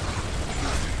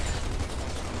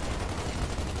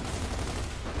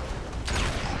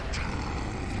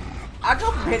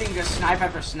 hitting just snipe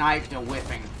after snipe to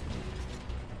whiffing.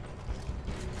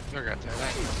 Look at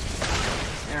that.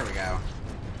 There we go.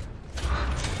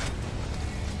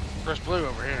 First blue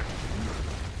over here.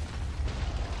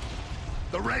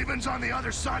 The Raven's on the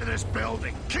other side of this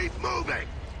building. Keep moving.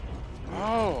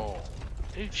 Oh,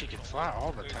 dude, she can fly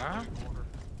all the time.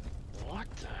 What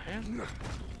the hell?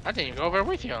 I didn't even go over there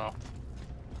with y'all.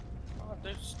 Oh,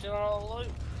 dude's stealing all the loot.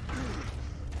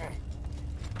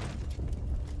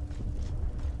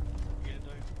 Get it,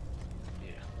 dude.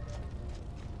 Yeah.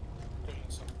 Dude,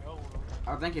 some gold over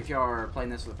there. I think if y'all are playing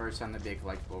this for the first time, there'd be a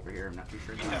collectible over here. I'm not too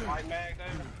sure. You got that white mag,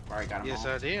 dude? Alright, got him Yes,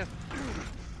 all. I did.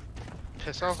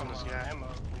 Piss off on this guy. Ammo.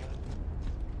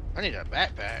 I need a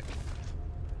backpack.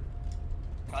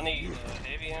 I need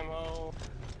heavy ammo.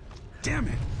 Damn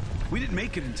it. We didn't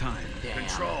make it in time. Damn.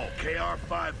 Control,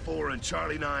 KR-54 and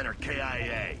Charlie 9 are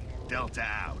KIA. Delta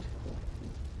out.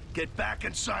 Get back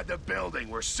inside the building.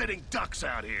 We're sitting ducks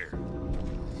out here.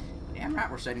 Damn right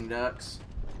we're setting ducks.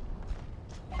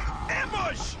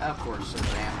 Ambush! Of course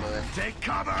there's ambush. Take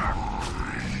cover!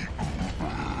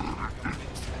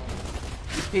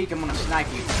 You peek, I'm gonna snipe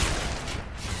you.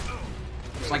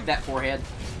 Just like that, forehead.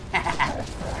 Ow.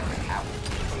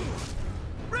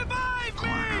 Revive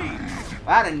me!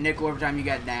 I had a nickel every time you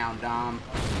got down, Dom.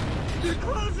 They're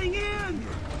closing in!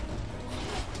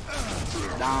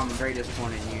 Dom, I'm very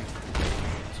disappointed in you.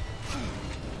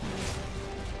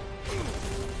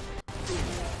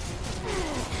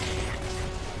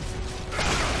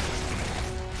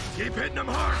 Keep hitting them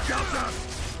hard, Delta!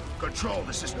 Control,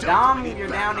 this is Delta. Dom, We need you're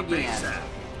backup down again. ASAP.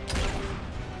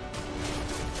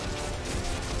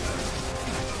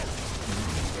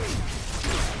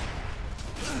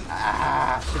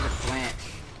 Ah, should have flinched.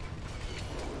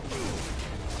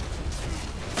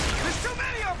 There's too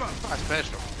many of them! Not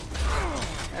special.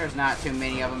 There's not too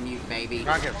many of them, you baby.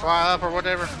 I can fly up or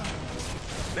whatever.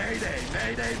 Mayday,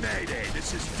 mayday, mayday.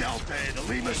 This is Delta in the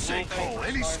Lima sinkhole.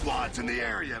 Any squads in the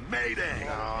area, mayday.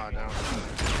 No, I don't.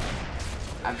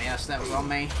 I missed, that was on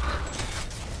me.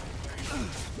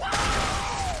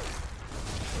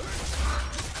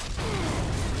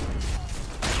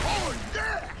 Oh,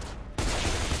 yeah!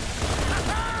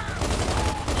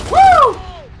 Woo!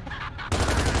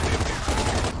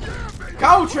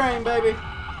 Coal train, baby.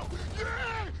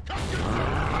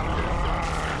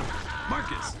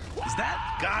 Marcus, is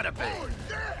that? Gotta be. See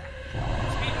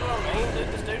what I mean? Dude,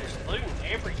 this dude is looting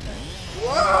everything.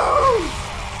 Whoa!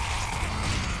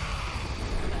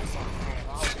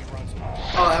 I'll see runs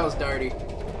off. Oh, that was dirty.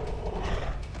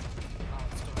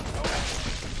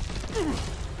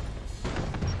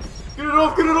 Get it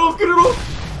off, get it off, get it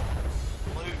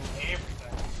off! Looting everything.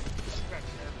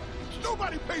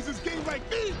 Nobody plays this game like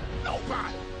me.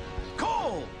 Nobody.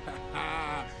 Cole!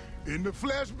 In the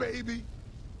flesh, baby.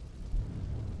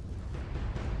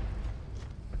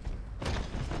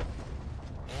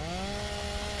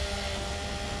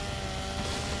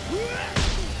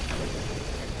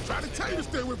 Try to tell you to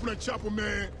stay away from that chopper,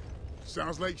 man.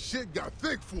 Sounds like shit got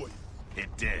thick for you.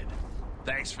 It did.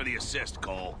 Thanks for the assist,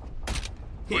 Cole.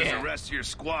 Where's Yeah. the rest of your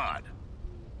squad?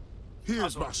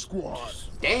 Here's my squad.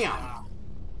 Damn!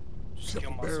 Except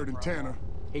for Barrett and Tanner.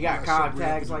 He got Last cog sub we had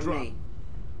tags to like drop. me.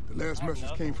 The last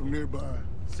message came from nearby.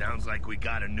 Sounds like we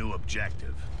got a new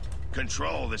objective.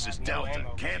 Control, this is No Delta.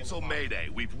 ammo. Cancel Mayday.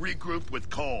 We've regrouped with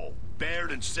Cole.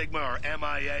 Baird and Sigma are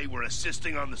MIA. We're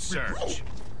assisting on the search.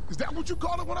 Is that what you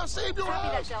call it when I save your Copy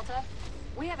that, ass? Delta.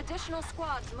 We have additional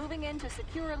squads moving in to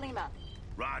secure Lima.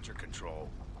 Roger, Control.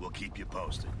 We'll keep you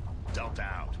posted. Delta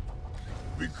out.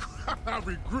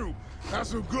 Regroup.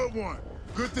 That's a good one.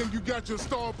 Good thing you got your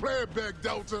star player back,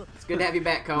 Delta. It's good to have you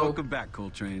back, Cole. Welcome back,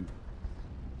 Coltrane.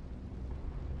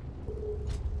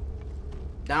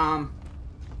 Dom.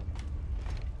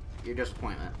 Your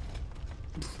disappointment.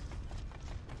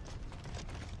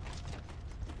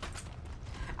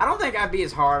 I don't think I'd be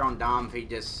as hard on Dom if he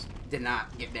just did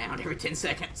not get down every 10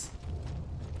 seconds.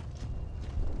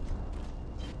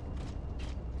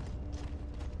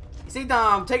 You see,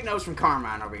 Dom, take notes from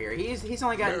Carmine over here. He's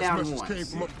only gotten Last down message once. came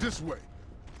from up this way,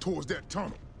 towards that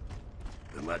tunnel.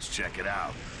 Then let's check it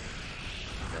out.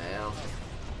 What the hell?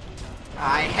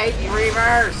 I hate you,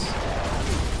 Reavers!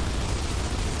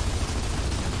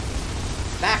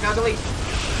 Back, ugly!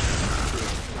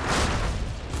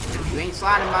 You ain't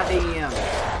sliding my DM.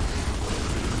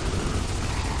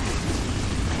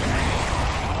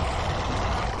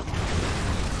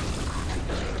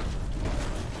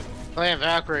 Playing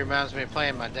Valkyrie reminds me of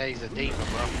playing my days of Diva,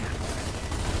 bro.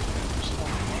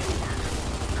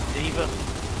 Diva.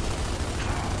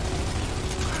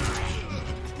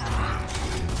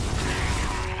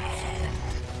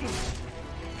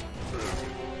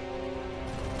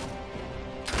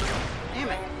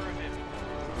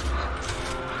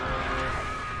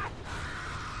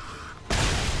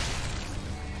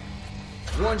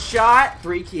 One shot,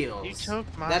 3 kills. You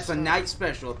took my That's a stuff. night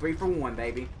special. 3 for 1,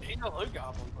 baby. He's a loot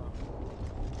goblin, bro.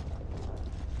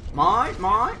 Mine.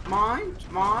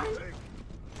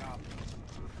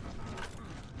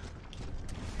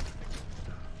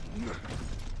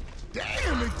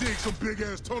 Damn, they dig some big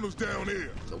ass tunnels down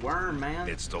here. The worm, man.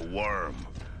 It's the worm.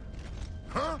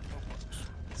 Huh?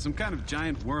 Some kind of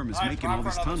giant worm is Right making in all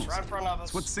these front of us, tunnels. right in front of us.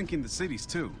 It's what's sinking the cities,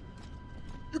 too.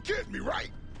 You kidding me, right?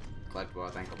 Collectible,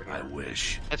 I think, over here. I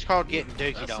wish. That's called getting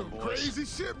dookied That's on, some boys. crazy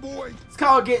shit, boy. It's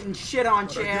called getting shit on,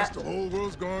 But I guess chat. the whole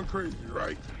world's gone crazy,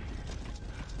 right?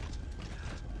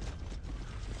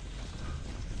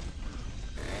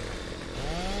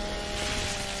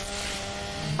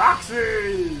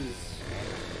 Boxes!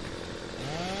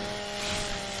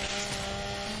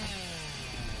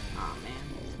 Aw,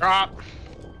 man. Drop.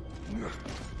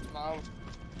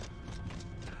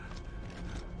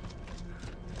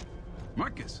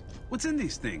 Marcus, what's in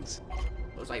these things?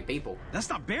 Looks like people. That's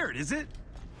not Barrett, is it?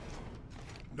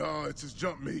 No, it's his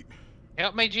jump meat.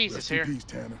 Help me, Jesus, Rest here. in peace,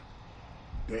 Tanner.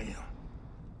 Damn.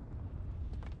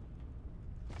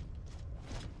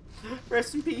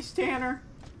 Rest in peace, Tanner.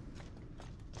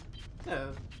 Oh.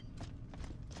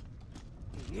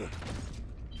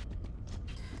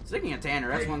 Speaking of Tanner,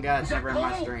 that's one guy that's never in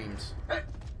my streams. Hey,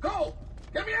 Cole!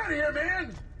 Get me out of here,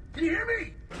 man! Can you hear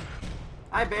me?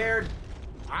 Hi, Baird.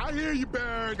 I hear you,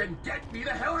 Baird. Then get me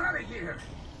the hell out of here!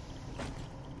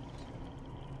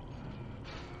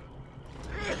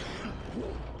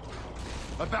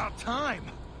 About time.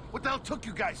 What the hell took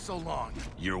you guys so long?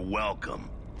 You're welcome.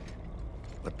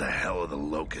 What the hell are the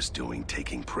Locusts doing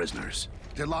taking prisoners?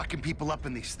 They're locking people up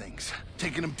in these things,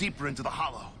 taking them deeper into the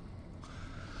hollow.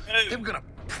 They were gonna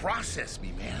process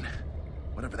me, man.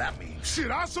 Whatever that means.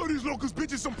 Shit, I saw these locust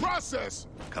bitches some process.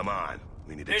 Come on,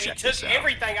 we need to Dude, he check took this out.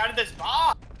 everything out of this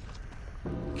box.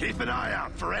 Keep an eye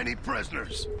out for any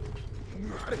prisoners.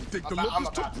 I didn't think the I'm locusts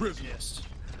about took to prisoners. pissed.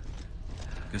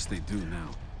 Guess they do now.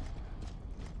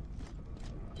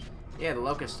 Yeah, the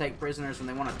locusts take prisoners when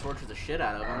they want to torture the shit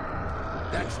out of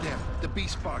them. That's them, the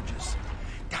beast barges.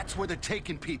 That's where they're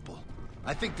taking people.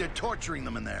 I think they're torturing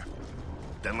them in there.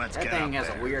 Then let's That get thing out has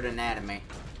there. a weird anatomy.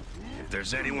 If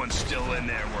there's anyone still in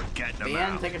there, we're getting them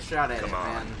Ben, out. take a shot at Come it, on.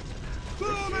 man.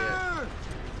 Boomer!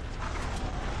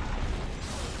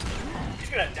 He's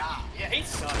gonna die. Yeah, he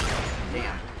sucks.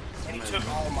 Damn. And he took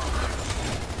all my.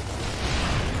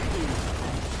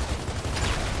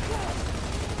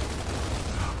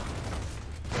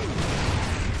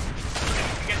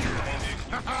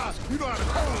 You know how to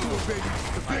call to a baby.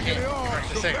 The bigger they are,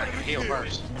 Just the a second, better the heal kid.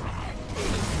 first.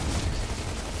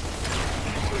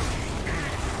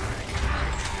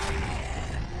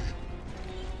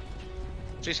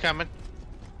 She's coming.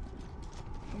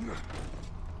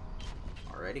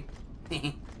 Already?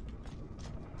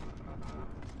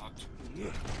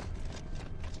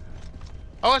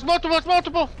 Oh, it's multiple, it's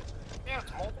multiple! Yeah,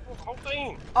 it's multiple, the whole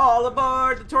thing. All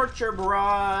aboard the torture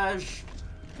barrage.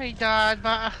 He died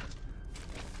by...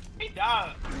 He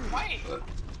died. Wait.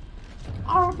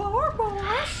 All aboard,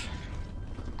 boys.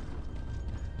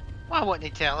 Why wouldn't he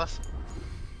tell us?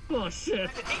 Oh, shit.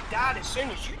 He died as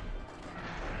soon as you...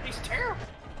 He's terrible.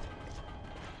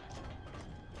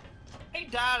 He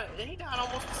died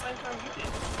almost the same time you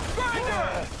did.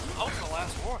 I was the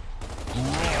last one.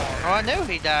 Oh, I knew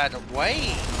he died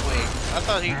way quick. I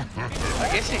thought he... I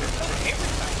guess he...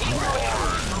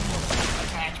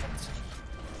 Attachments.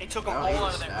 He took them Oh, all he out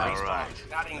was of that sad. race All right, box.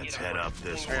 I didn't let's get head a up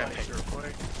this thing way. real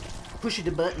quick. Push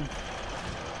the button.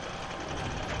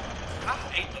 I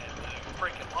hate that though.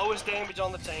 Freaking lowest damage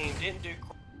on the team. Didn't do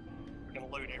freaking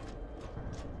loot everything.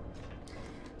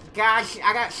 Gosh,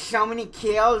 I got so many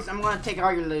kills. I'm gonna take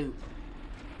all your loot.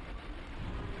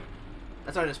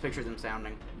 That's how I just pictured them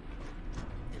sounding.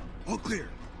 All clear.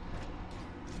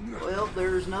 Well,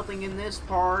 there's nothing in this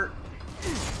part.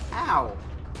 Ow.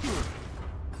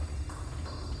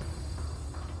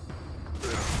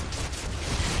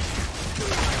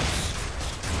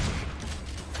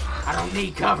 I don't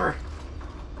need cover.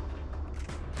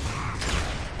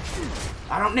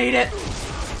 I don't need it.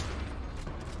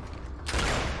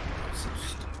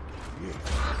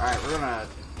 Alright, we're gonna...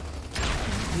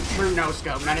 True no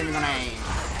scope, not even gonna aim.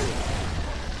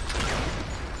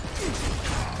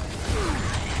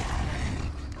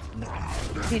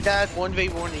 He died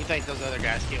 1v1 and you think those other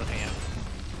guys killed him.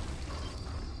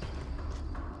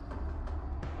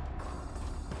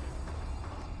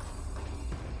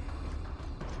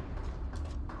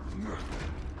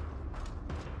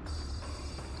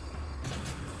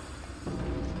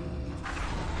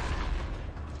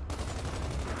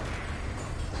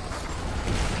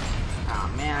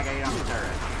 Oh man, I gotta get on the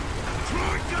turret.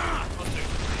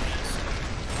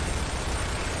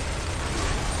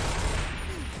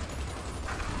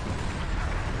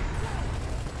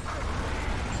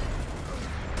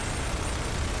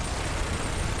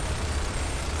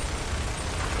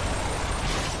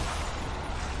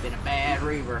 Red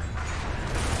Reaver.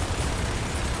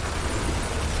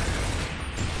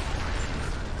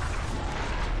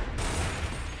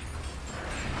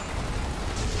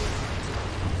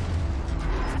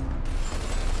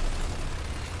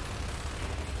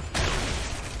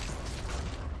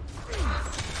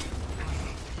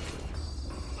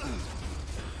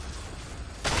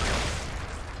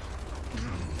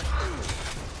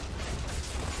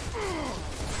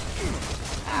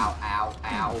 Ow, ow,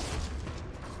 ow.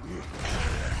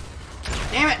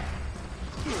 Damn it!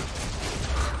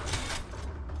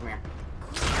 Come here.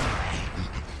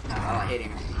 No, I hit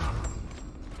him.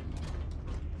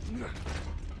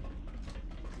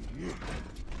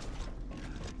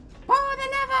 Pull the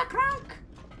lever, Crunk!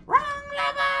 Wrong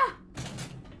lever!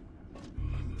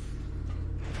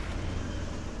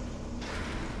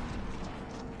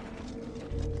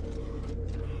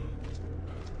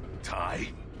 Ty,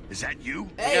 is that you?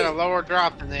 Hey. You got a lower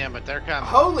drop than them, but they're coming.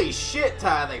 Holy shit,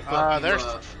 Ty, they fucked you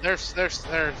up. There's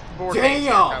 4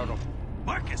 Damn! total.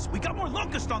 Marcus, we got more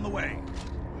locusts on the way.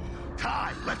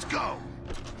 Ty, let's go.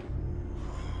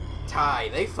 Ty,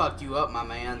 they fucked you up, my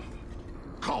man.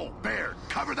 Cole, Baird,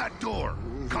 cover that door.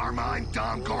 Carmine,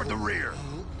 Dom, guard the rear.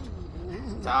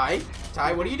 Ty,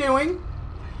 what are you doing?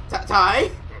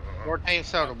 Ty? 14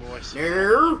 total, boys.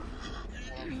 No.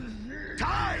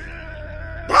 Ty!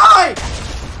 Die!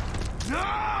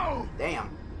 No! Damn.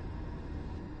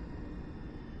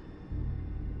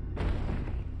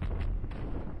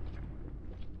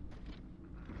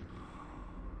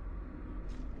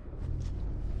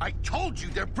 I told you,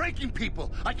 they're breaking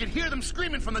people. I can hear them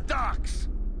screaming from the docks.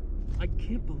 I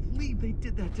can't believe they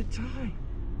did that to Ty.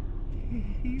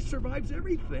 He survives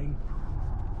everything,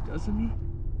 doesn't he?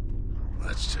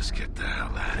 Let's just get the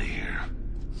hell out of here.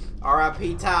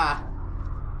 R.I.P. Ty.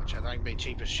 Which I think be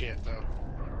cheap as shit, though.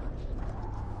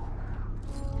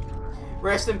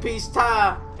 Rest in peace,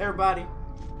 Ty, everybody.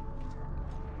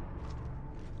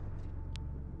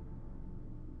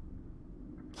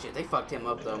 Shit, they fucked him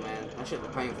up, though, man. That shit was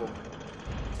painful.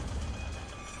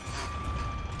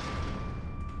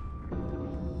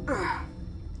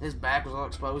 His back was all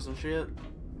exposed and shit.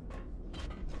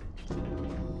 You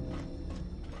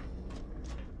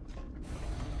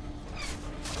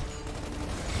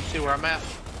see where I'm at?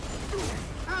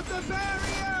 At the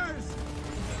barriers!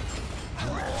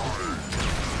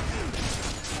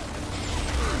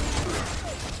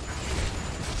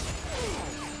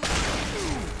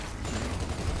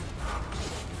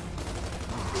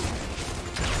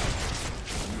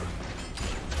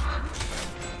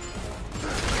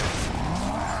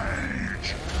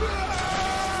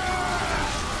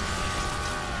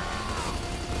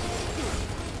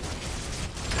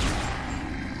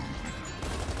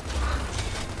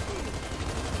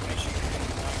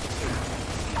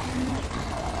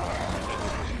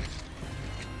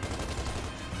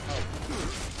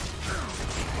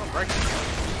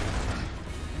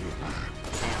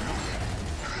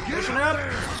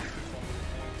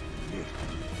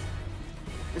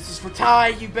 This is for Ty,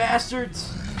 you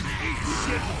bastards!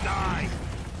 Shit, die!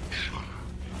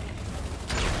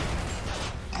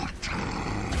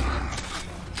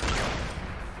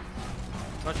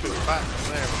 Bunch of fighting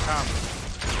there with Thomas.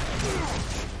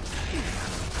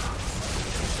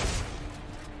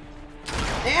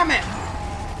 Damn it!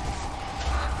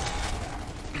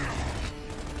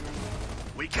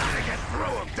 We gotta get through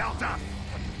him, Delta!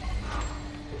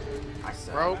 I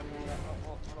said. Bro,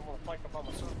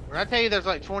 when I tell you there's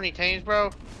like 20 teams,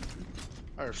 bro,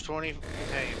 there's 20 teams.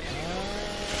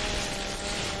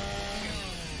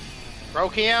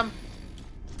 Broke him.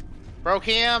 Broke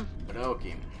him. Broke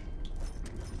him.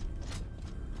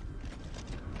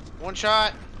 One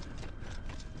shot.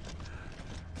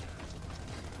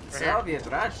 Soviet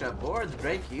Russia boards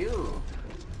break you.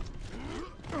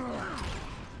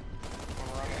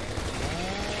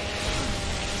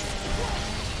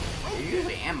 There's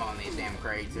usually ammo on these damn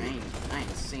crates. I ain't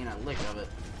seen a lick of it.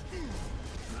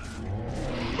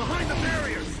 Behind the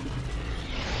barriers!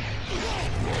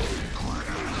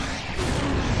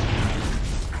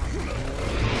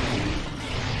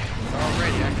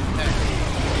 Already, I can attack.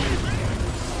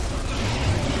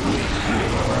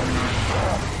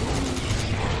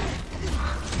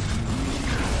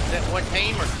 Is that one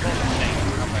team or 12 teams?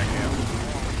 Come back out.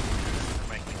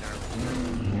 Make me nervous.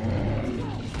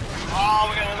 Oh,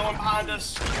 we got another one behind us.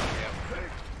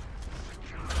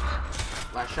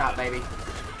 Last shot, baby.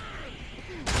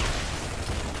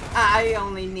 I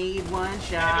only need one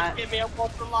shot. Get me up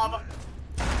off the lava.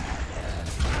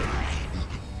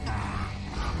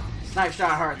 Snipe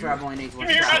shot, heartthrob only needs one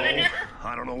shot.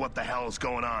 I don't know what the hell is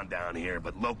going on down here,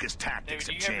 but Locust tactics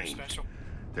have changed.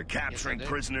 They're capturing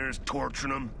prisoners,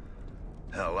 torturing them.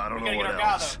 Hell, I don't know get what our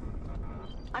guy, else.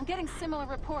 I'm getting similar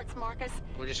reports, Marcus.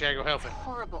 We just gotta go help him.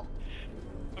 Horrible.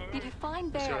 Did you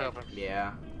find Let's go Baird? help him.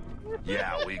 Yeah.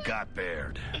 Yeah, we got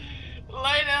Baird.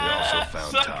 Later, We also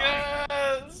found Ty.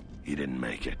 suckers! He didn't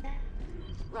make it.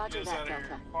 Roger Just that, out of here,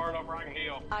 Delta. firing up Rock and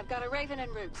Hill. I've got a Raven en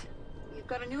route. You've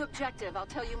got a new objective. I'll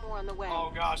tell you more on the way.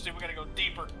 Oh gosh, dude, we gotta go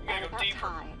deeper. We gotta And go about deeper.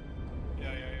 Ty.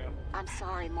 Yeah. I'm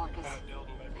sorry, Marcus. Kinda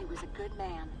building, baby. He was a good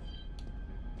man.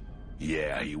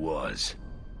 Yeah, he was.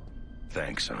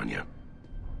 Thanks, Anya.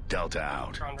 Delta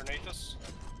out. Underneath us.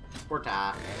 Poor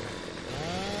Ty.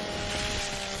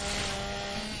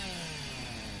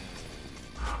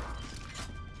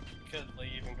 Could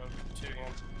leave and go to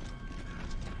him.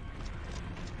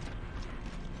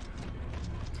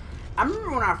 I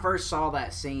remember when I first saw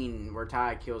that scene where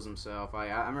Ty kills himself. I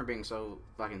remember being so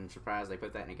fucking surprised they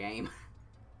put that in a game.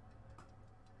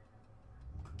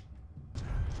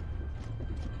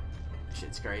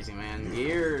 Shit's crazy, man.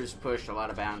 Gears pushed a lot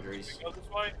of boundaries. Go this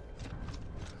way.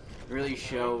 Really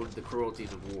showed the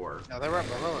cruelties of war. No, they're right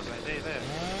below us. They there.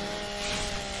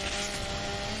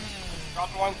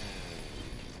 Dropped one.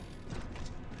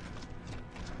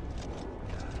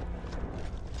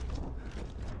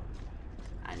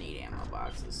 I need ammo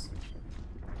boxes.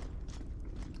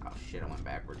 Oh shit, I went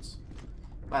backwards.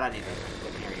 But I need to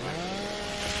look here anyway.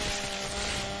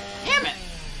 Damn it!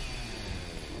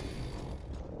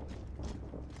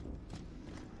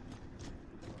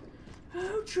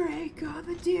 Oh, Drake got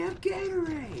the damn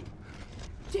Gatorade!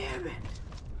 Damn it!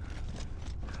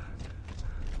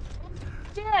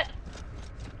 Dead!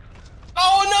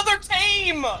 Oh, another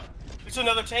team! It's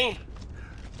another team.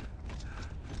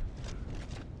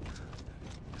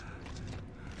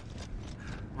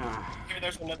 Here,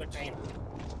 there's another team.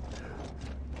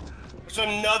 There's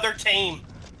another team.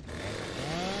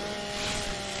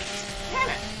 Damn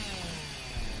it!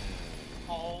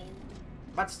 Oh.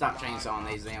 About to stop chainsawing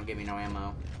these, they don't give me no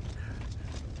ammo.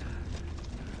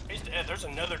 He's dead. There's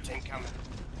another team coming.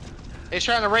 He's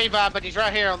trying to revive, but he's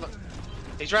right here on the.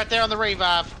 He's right there on the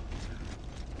revive.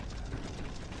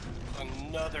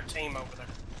 Another team over there.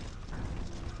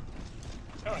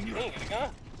 Oh, you ain't got a gun.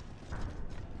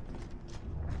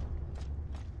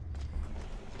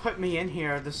 Put me in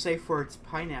here. The safe word's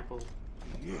pineapple.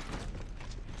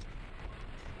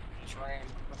 Just ran.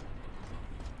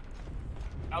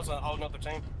 That was a whole nother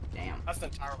team. Damn. That's the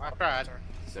entire lobby. I tried.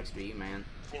 Sucks to be you, man.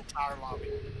 The entire lobby.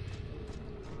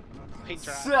 He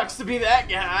tried. Sucks to be that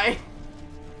guy.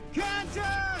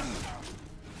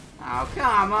 Oh,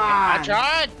 come on. I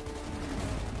tried.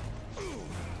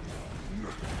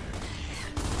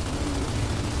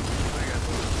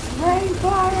 Rain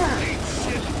fire.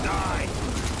 Shit, die.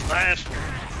 Bastard.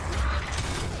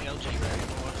 LG ready,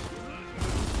 boy.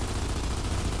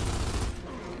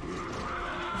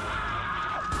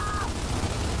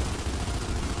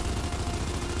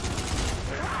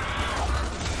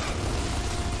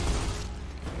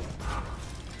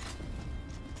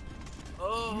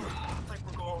 Oh, I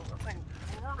think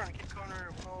we're gonna get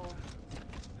cornered home.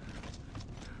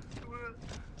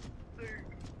 There,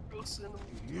 go send them.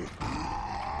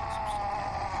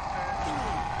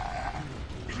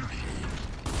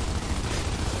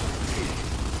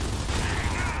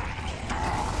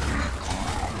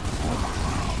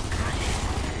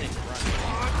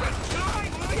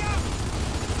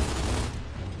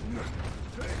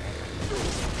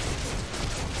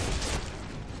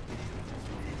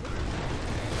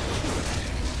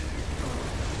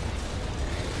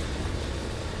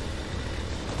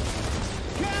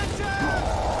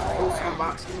 Oh,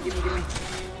 box. Give me.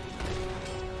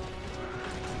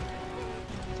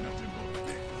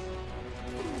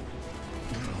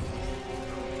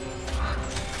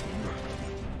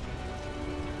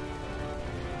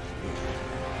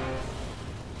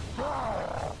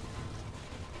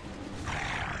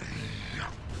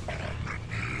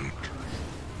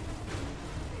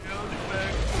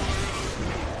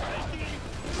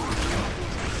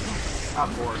 Of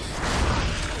course.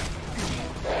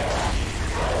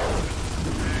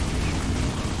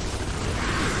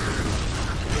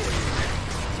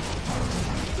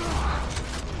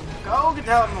 Go get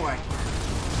the hell out of the way.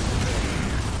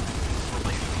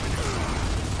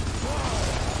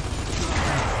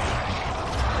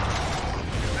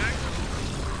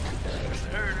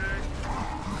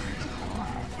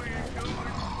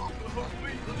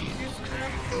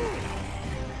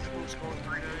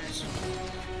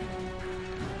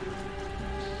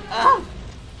 Ah!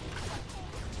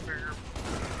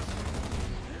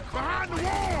 Behind the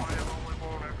wall!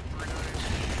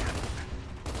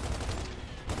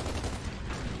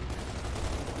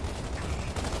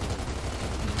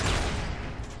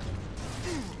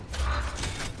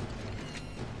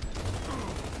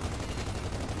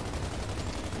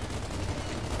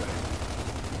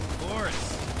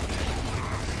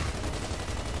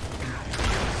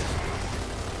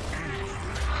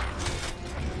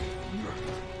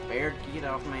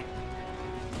 off me.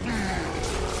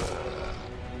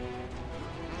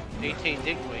 DT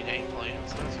Dickweed ain't playing,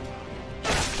 so it's...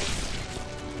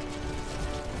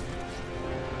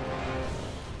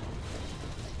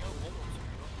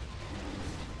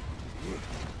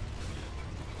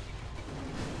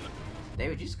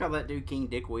 David, you just call that dude King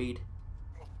Dickweed?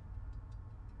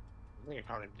 I think I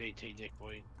called him DT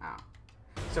Dickweed. Oh.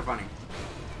 So funny.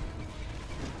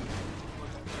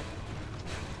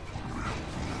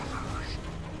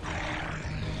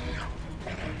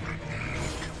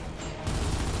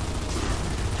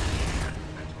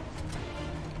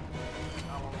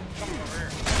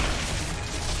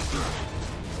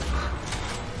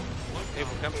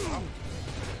 People coming up.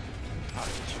 Oh,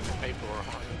 the people are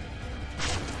hot.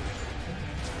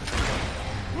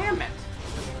 Damn it!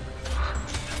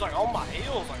 It's like on my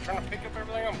heels, like trying to pick up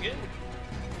everything I'm getting.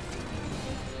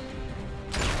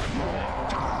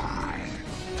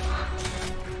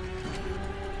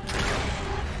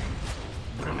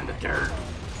 Put him in the dirt.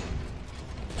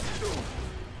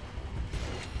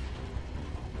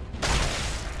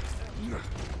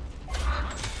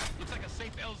 Looks like a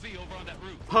safe LZ over on that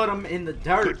roof. Put him in the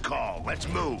dirt. Good call. Let's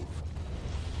move.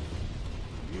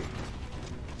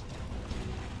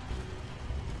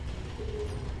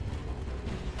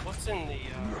 What's in the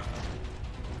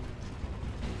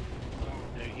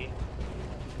Doogie.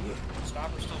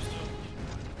 sniper still?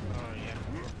 Oh, yeah.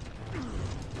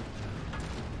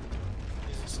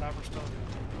 Is the sniper still?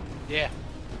 Yeah.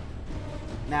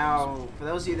 Now, for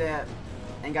those of you that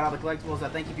ain't got all the collectibles, I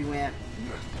think if you went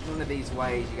one of these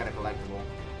ways, you got a collectible.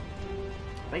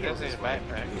 I think it was That's this his way.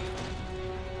 backpack.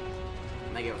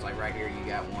 I think it was like right here, you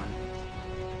got one.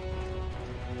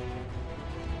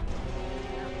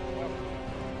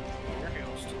 Your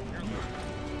heels still.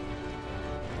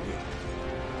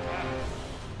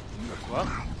 What?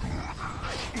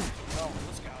 Oh,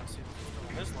 this guy, see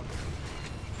what's this one.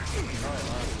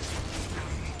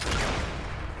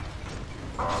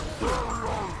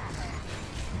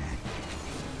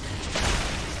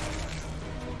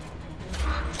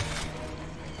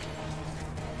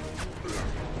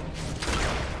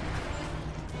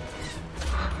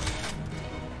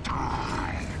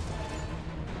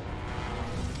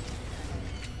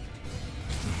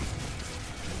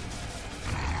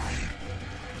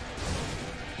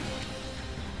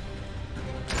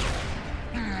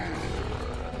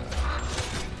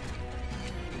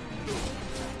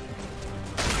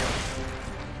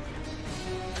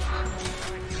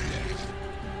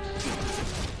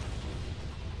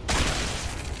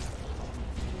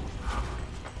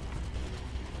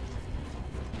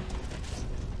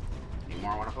 Any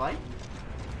more want to play?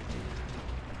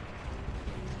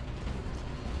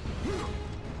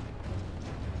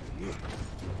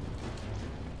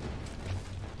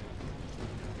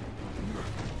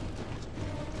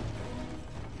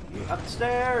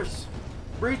 Upstairs!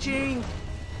 Breaching!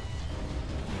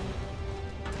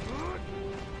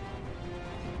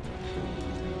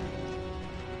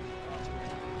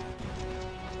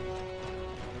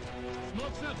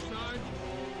 Smoke's up, Sarge.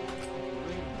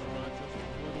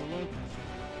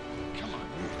 Come on,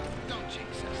 don't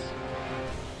jinx us.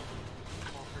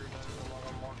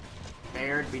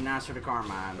 Aired be nicer to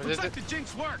Carmine. Looks like the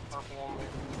jinx worked.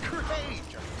 Great.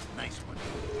 Nice one.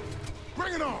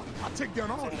 Bring it on! I'll take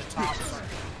down all In the these top. bitches.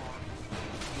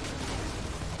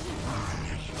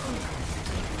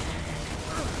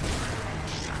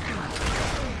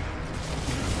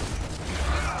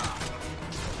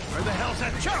 Where the hell's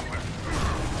that chopper?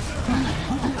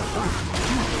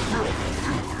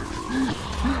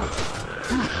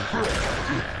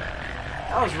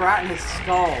 That was right in his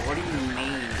skull. What do you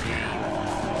mean, game?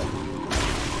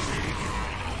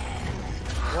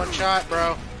 One shot,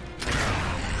 bro.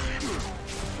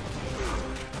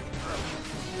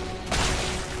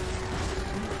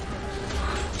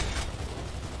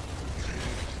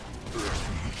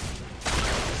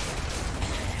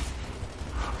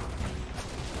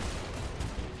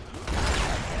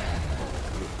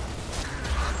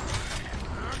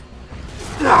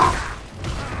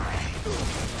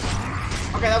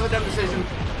 Okay, that was a dumb decision.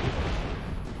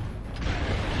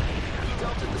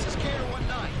 Delta, this is Gator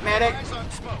 1-9. Medic. Eyes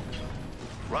on smoke.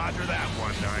 Roger that,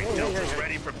 1-9. Delta's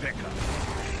ready for pickup.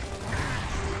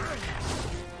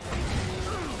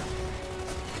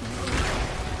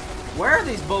 Where are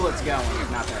these bullets going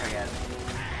if not their head?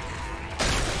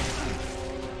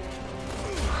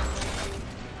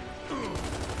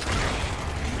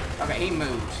 Okay, he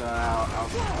moved, so I'll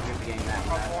give the game that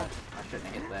one. I shouldn't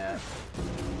have hit that.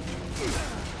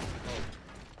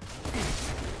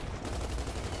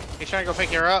 He's trying to go pick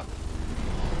her up.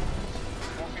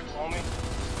 More people on me.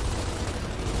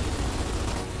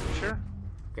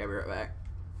 Okay, I'll be right back.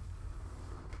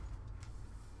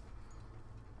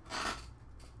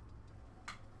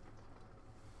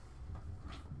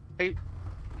 Hey.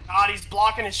 God, he's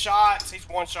blocking his shots. He's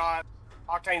one shot.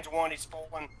 Octane's one. He's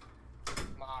pulling.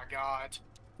 My God.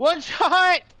 One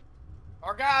shot!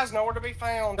 Our guy's nowhere to be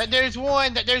found. But there's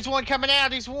one. There's one coming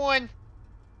out. He's one.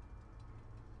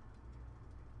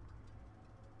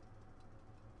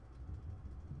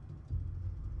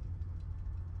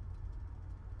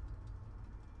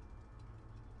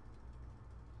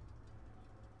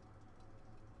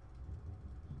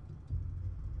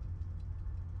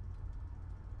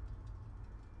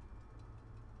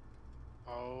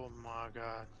 Oh my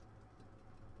God.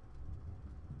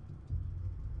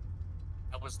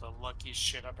 That was the luckiest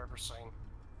shit I've ever seen.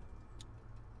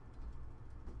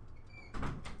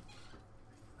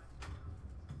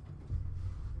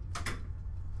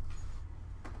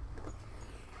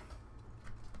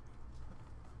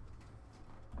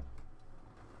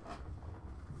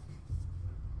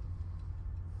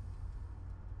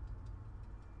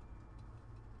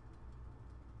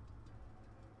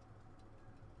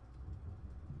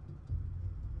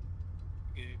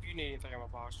 If you need anything in my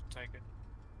box, take it.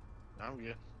 I'm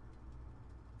good.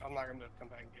 I'm not gonna come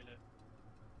back and get it.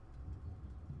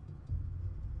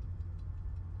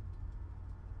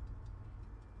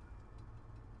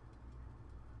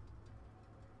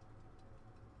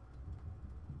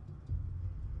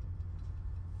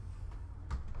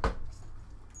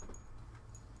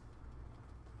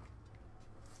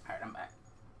 Alright, I'm back.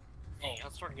 Hey,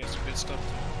 I'm starting to get some good stuff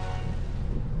too.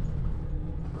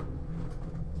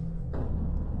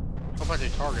 Hope I do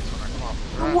targets when I come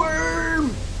off the drive.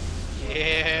 Worm!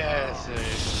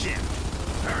 Yes. Shit.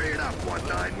 Hurry it up,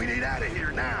 1-9. We need out of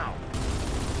here now.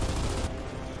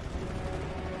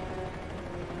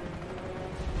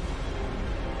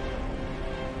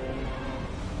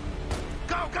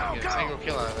 Go, go, Get go! a single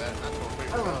kill out of that. That's what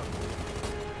we want.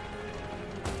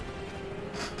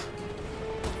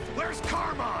 Where's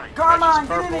Carmine? Carmine,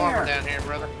 get in Purple armor here! down here,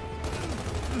 brother.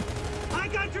 I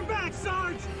got your back,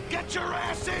 Sarge! Get your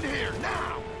ass in here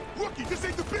now! Rookie, this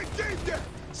ain't the big game yet.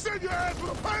 Send your ass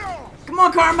with a payoff. Come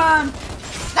on, Carmine!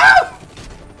 No!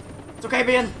 It's okay,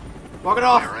 Ben. Walk it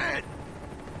off. You're in.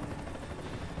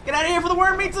 Get out of here before the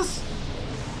worm meets us!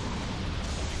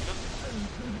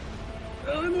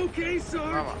 I'm okay, Sarge.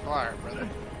 I'm on fire, brother.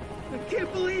 I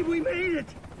can't believe we made it.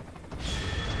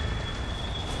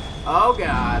 Oh,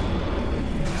 God.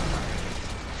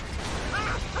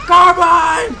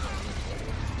 Carbine!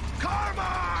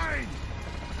 Carmine!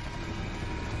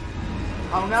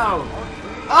 Oh, no.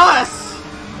 Us!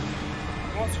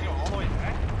 He wants to go all the way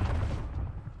back?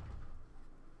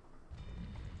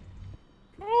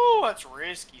 Ooh, that's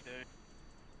risky, dude.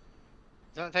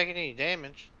 It's not taking any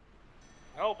damage.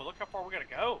 No, but look how far we gotta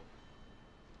go.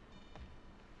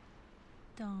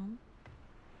 Dom.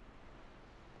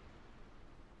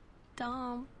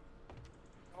 Dom.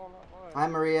 Oh, not much. Hi,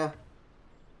 Maria.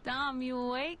 Dom, you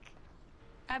awake?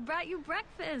 I brought you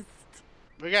breakfast.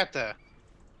 We got the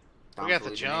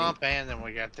Dom's jump, and then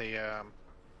we got the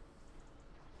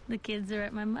The kids are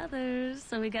at my mother's,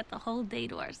 so we got the whole day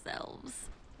to ourselves.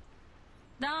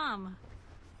 Dom,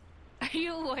 are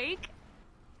you awake?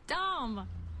 Dom!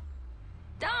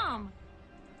 Dom!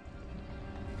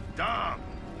 Dom!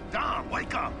 Dom,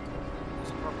 wake up!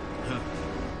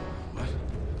 What?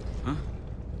 Huh?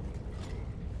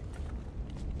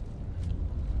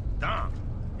 Dom,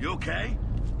 you okay?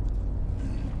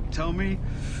 Tell me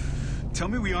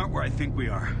we aren't where I think we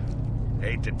are.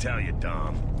 Hate to tell you,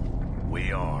 Dom.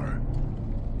 We are.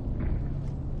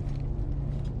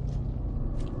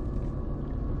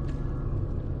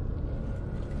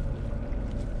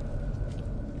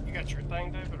 You got your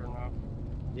thing, David, or no?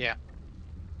 yeah.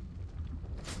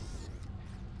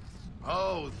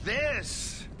 Oh,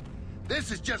 this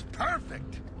is just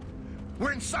perfect.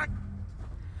 We're inside.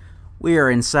 We are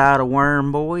inside a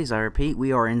worm, boys. I repeat,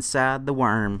 we are inside the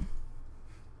worm.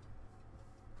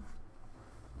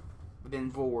 Ben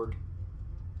Ford.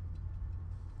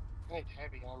 I need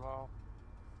heavy ammo.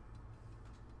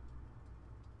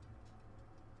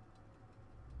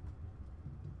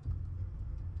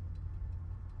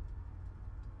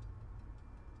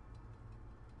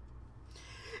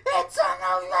 It's an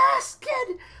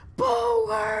Alaskan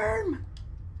bullworm!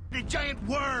 A giant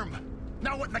worm.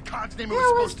 Now what in the cod's name are we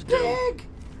That was supposed to do? big!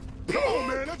 Come on,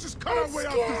 man. Let's just cut our way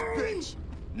out this bitch.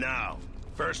 No.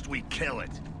 First we kill it.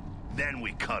 Then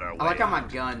we cut our way I like how my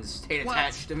out. guns stayed What?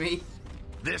 attached to me.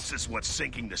 This is what's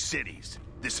sinking the cities.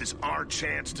 This is our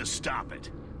chance to stop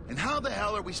it. And how the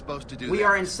hell are we supposed to do that? We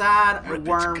are inside a Rip its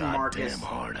worm, goddamn Marcus.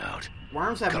 heart out.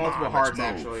 Worms have Come multiple on, let's hearts, move.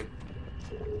 actually.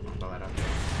 I'll throw that up there.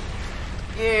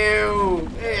 Ew,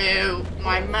 ew,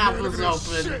 my mouth Man, was look at this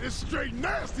open. Shit, it's straight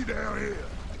nasty down here.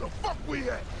 The fuck we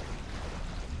at?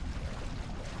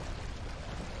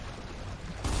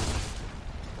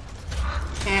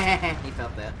 He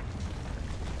felt that.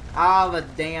 Oh, the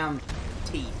damn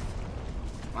teeth.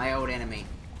 My old enemy.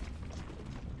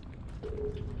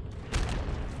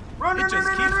 Run, It run, just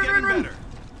run, keeps run, getting run, run. better.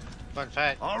 Fun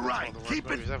fact. All right, One of the keep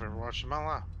worst movies I've ever watched in my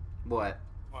life. What?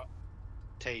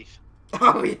 Teeth.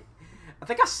 Oh, yeah. I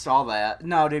think I saw that.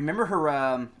 No, dude, remember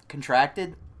her,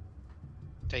 contracted?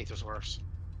 Teeth was worse.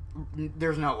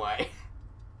 There's no way.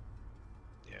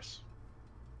 Yes.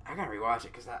 I gotta rewatch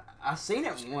it, because I seen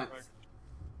it once.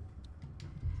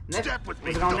 Step with me.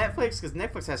 Was it on Don't- Netflix? Because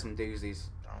Netflix has some doozies.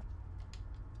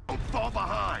 Don't fall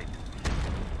behind.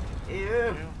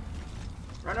 Ew.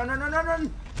 Run, run, run, run, run,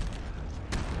 run.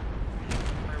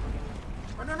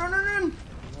 Run, run, run, run, run.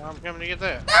 I'm coming to get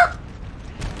that. Ah!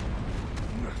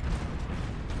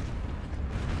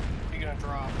 You're gonna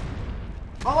drop.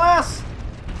 Alas!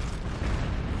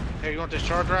 Here, you want this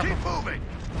charge rifle? Keep moving.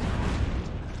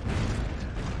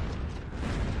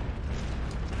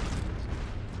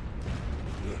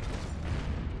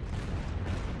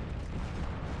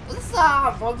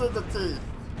 Stop! Under the teeth.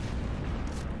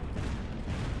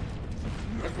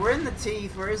 If we're in the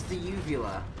teeth, where is the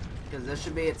uvula? Because this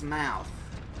should be its mouth.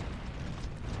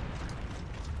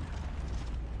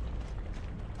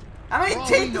 How many For all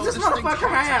we teeth know, does this thing motherfucker car's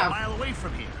like a have? mile away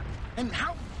from here. And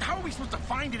how are we supposed to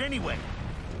find it anyway?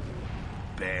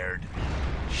 Baird,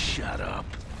 shut up.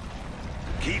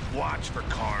 Keep watch for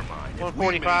Carmine. If we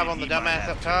 145 made on it, the he might dumbass have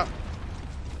up to. top.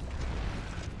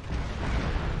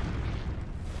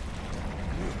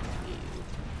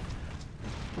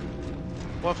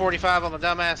 $145 on the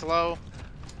dumbass low.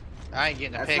 I ain't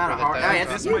getting a That's pick not with a heart. it though. Oh, yeah,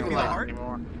 This might be the heart.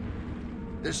 Anymore.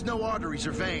 There's no arteries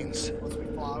or veins. Once we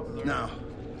fly over there. No,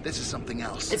 this is something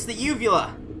else. It's the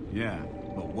uvula. Yeah,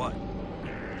 but what?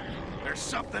 There's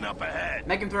something up ahead.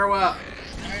 Make him throw up.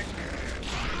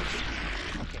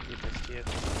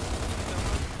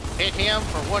 Hit him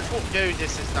for one. Oh, dude,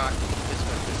 this is not. This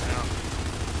is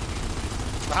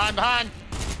not. Behind.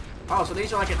 Oh, so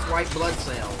these are like its white blood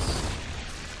cells.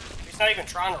 He's not even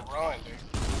trying to run, dude.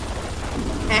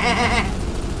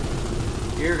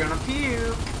 You're gonna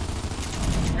puke.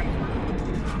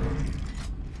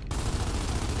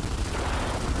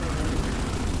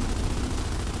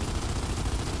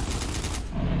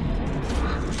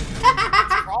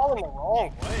 He's crawling the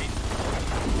wrong way.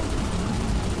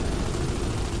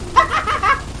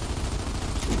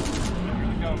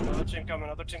 Another team coming,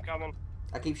 another team coming.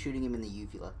 I keep shooting him in the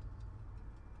uvula.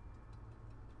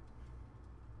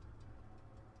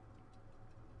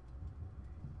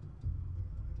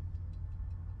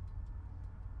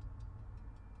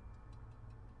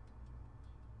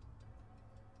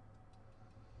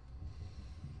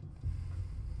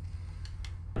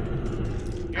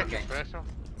 Okay.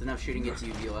 It's enough shooting its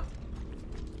uvula.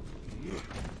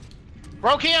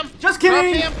 Broke him. Just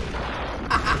kidding. Broke him.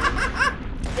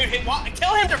 Dude,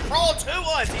 tell him to crawl to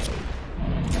us.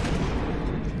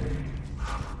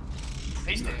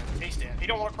 He's dead. He's dead. He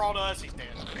don't want to crawl to us. He's dead.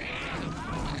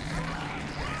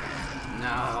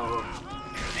 No.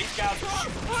 These guys are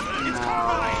shooting. No.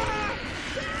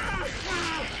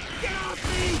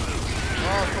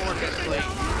 All four to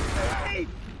sleep.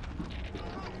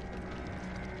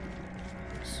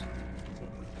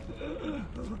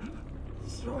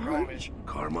 Sarge,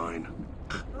 Carmine.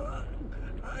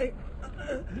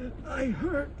 I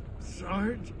hurt,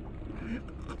 Sarge.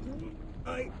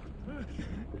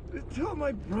 Tell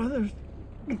my brothers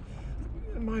and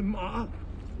my mom.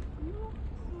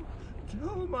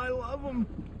 Tell them I love them.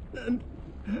 And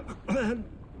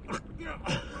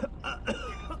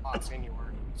I've seen you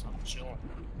work, so I'm chilling.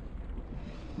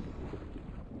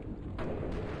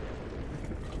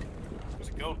 There's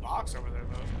a gold box over there,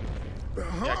 though.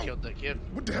 Yeah, I killed that kid.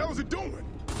 What the hell is it doing?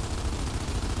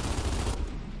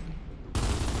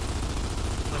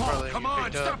 Oh, come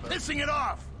on, stop pissing it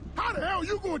off. How the hell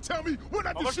you gonna tell me when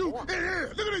not Oh, to there's shoot more. in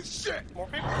here? Look at this shit. More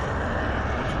people.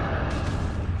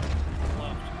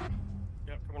 Left.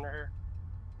 Yep, coming right here.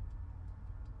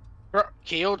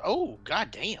 Killed. Oh,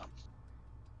 goddamn.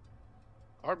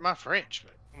 Pardon my French,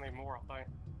 but I need more, I think.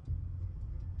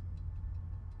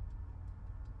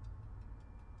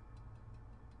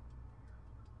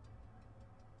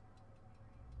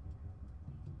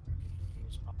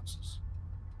 These boxes.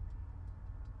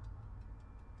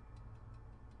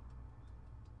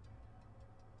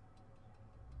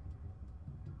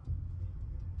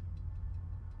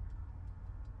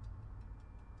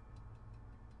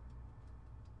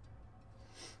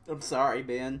 I'm sorry,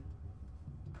 Ben.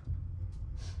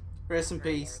 Rest in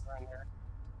peace.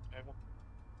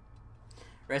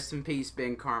 Rest in peace,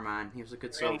 Ben Carmine. He was a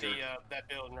good soldier. In the, that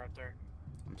building right there.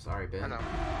 I'm sorry, Ben. I know.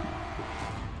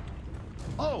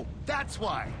 Oh, that's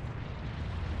why.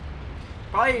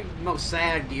 Probably most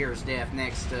sad Gear's death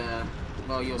next to,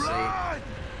 well, you'll see.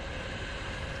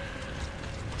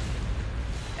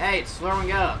 Hey, it's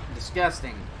slowing up.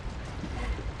 Disgusting.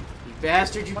 You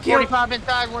bastard, you killed... 145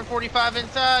 inside, 145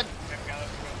 inside.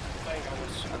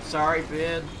 I'm sorry,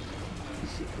 Ben.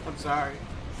 I'm sorry.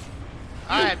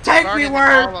 Take me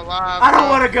where I don't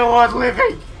want to go on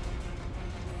living.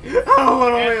 I don't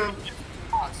want to live.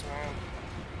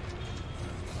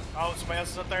 Oh, somebody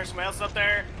else is up there. Somebody else is up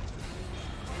there.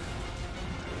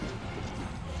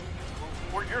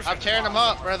 I'm tearing them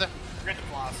up, brother. You're going to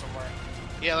fly somewhere.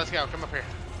 Yeah, let's go. Come up here.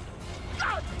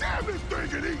 God damn this thing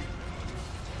can eat!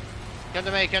 Come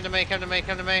to me, come to me, come to me,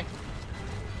 come to me.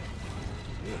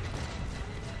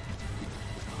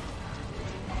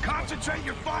 Concentrate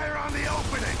your fire on the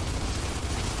opening!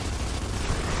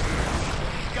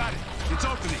 Got it. It's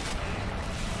opening.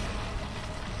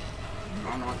 I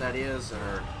don't know what that is,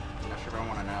 or I'm not sure if I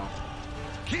want to know.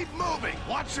 Keep moving!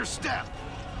 Watch your step!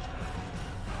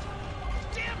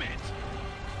 Damn it!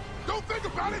 Don't think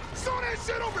about it! Saw that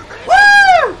shit over there!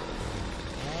 Woo!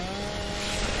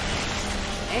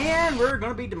 And we're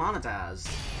gonna be demonetized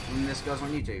when this goes on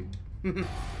YouTube.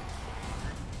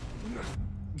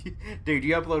 Dude,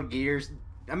 you upload Gears.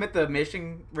 I'm at the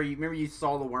mission where you remember you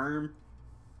saw the worm.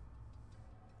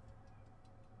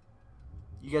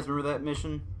 You guys remember that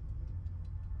mission?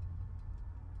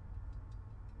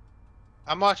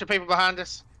 I'm watching people behind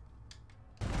us.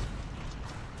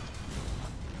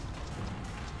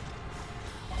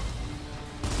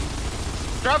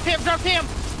 Drop him, drop him!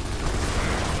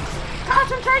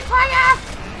 Concentrate fire!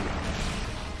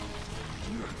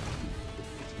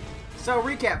 So,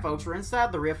 recap, folks. We're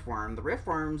inside the Riftworm. The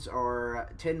Riftworms are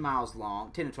 10 miles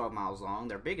long, 10 to 12 miles long.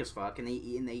 They're big as fuck, and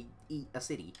they eat a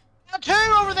city. Got two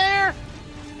over there!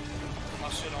 My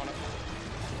shit on it.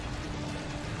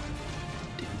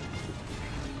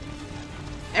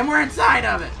 And we're inside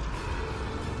of it!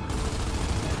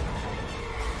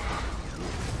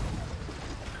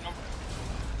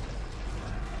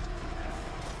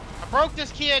 I broke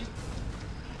this kid!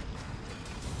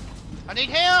 I need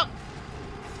help!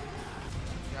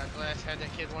 God bless, had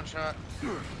that kid one shot.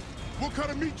 What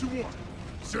kind of meat you want?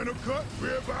 Center cut,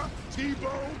 ribeye,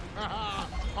 T-bone? Haha,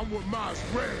 I want mine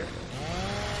rare.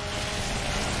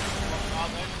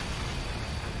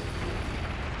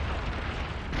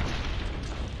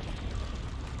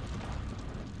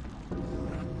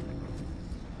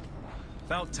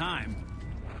 About time.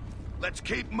 Let's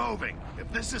keep moving.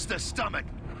 If this is the stomach,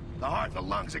 the heart and the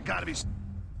lungs have got to be...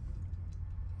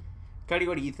 Cody,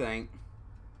 what do you think?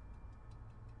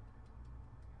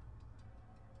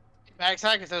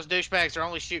 Backside, because those douchebags are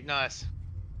only shooting us.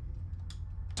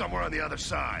 somewhere on the other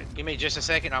side. Give me just a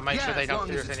second, I'll make sure they don't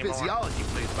do this anymore. Physiology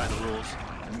plays by the rules.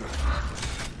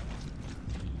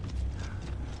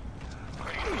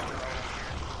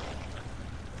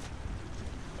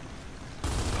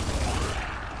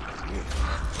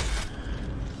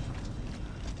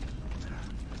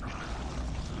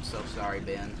 I'm so sorry,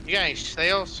 Ben. You got any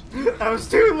sales? I was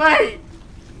too late!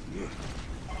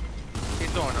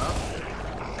 Keep going up.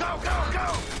 Go, go,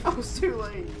 go! I was too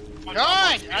late.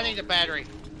 God! I need a battery.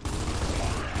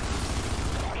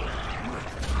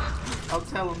 I'll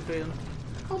tell him, Ben.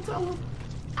 I'll tell him.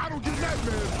 I don't get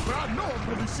nightmares, but I know I'm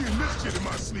gonna be seeing this shit in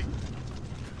my sleep.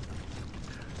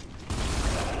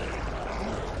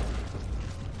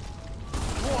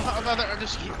 Oh,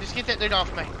 just get that dude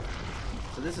off me.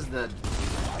 So this is the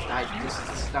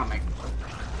stomach,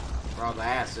 where all the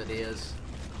acid is.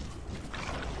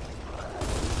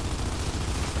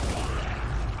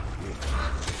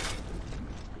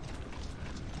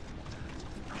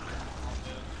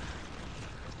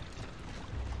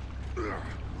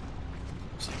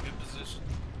 It's in a good position.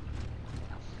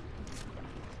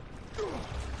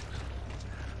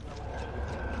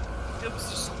 Good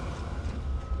position.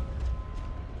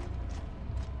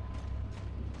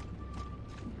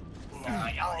 Nah,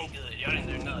 y'all ain't good. Y'all didn't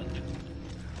do nothing.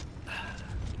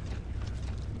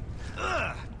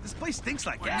 Ugh, this place stinks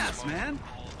like gas, man.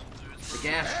 The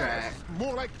gas track.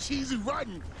 More like cheesy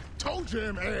rotten toe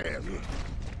jam ass.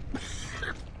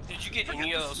 Did you get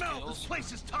any of those This skills?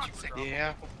 place is toxic.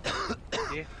 Yeah.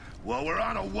 Yeah. Well, we're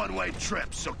on a one-way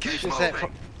trip, so keep Just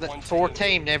moving. that four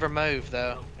team never moved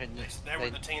though. And They were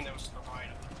the team that was right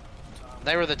at the time.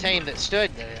 they were the team that stood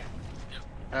there.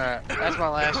 Alright, that's my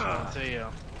last one to you.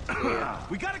 Yeah.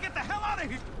 We gotta get the hell out of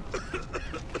here.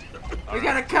 We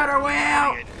gotta cut our way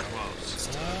out. Getting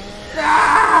close.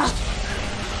 Ah!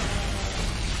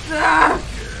 Ah!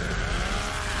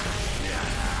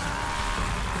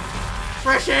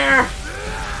 Fresh air.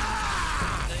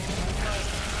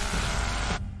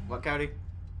 What, Cody?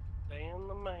 Damn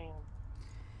the man.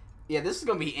 Yeah, this is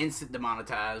gonna be instant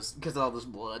demonetized because of all this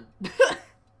blood.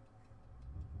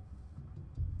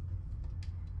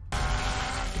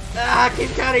 Ah, keep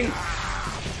cutting.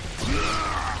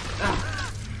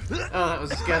 Oh, that was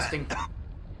disgusting.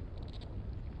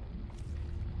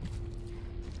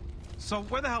 So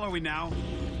where the hell are we now?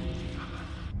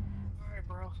 Alright,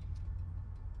 bro.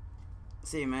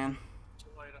 See you, man. See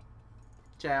you later.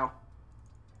 Ciao.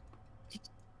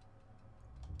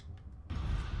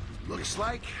 Looks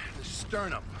like the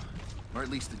sternum, or at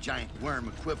least the giant worm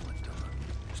equivalent of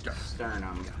a sternum.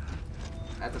 Sternum.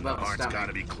 That's The above the heart's stomach.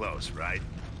 gotta be close, right?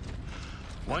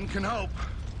 One can hope.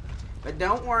 But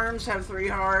don't worms have 3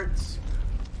 hearts?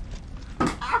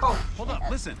 Ow! Hold up,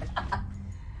 listen.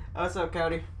 What's up,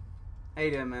 Cody? How you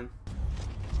doing, man?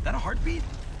 That a heartbeat?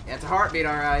 Yeah, it's a heartbeat,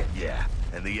 alright. Yeah,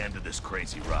 and the end of this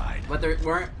crazy ride. But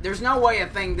there's no way a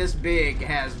thing this big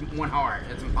has 1 heart.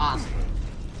 It's impossible.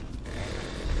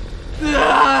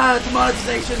 Ah, it's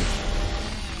monetization.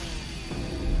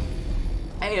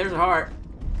 Hey, there's a heart.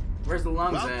 Where's the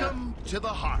lungs Welcome to the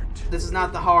heart. This is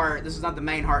not the heart. This is not the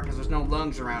main heart because there's no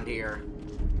lungs around here.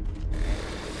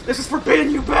 This is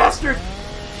forbidden, you bastard!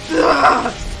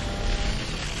 Ugh!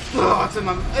 Oh, it's in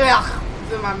my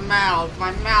it's in my mouth.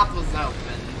 My mouth was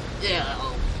open. Yeah.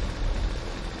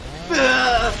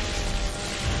 Ugh!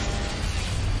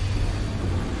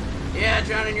 Yeah,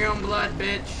 drown in your own blood,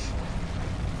 bitch.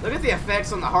 Look at the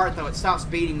effects on the heart, though. It stops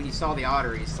beating when you saw the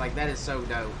arteries. Like, that is so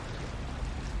dope.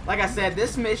 Like I said,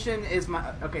 this mission is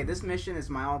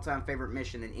my all-time favorite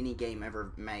mission in any game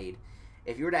ever made.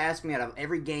 If you were to ask me out of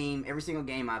every single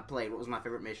game I've played, what was my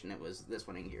favorite mission, it was this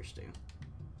one in Gears 2.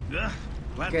 Ugh,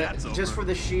 glad that's over. Just for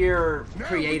the sheer Now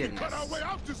creativeness. we can cut our way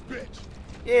out this bitch.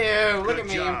 Ew, look Good at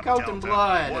me, job, I'm coated in Delta.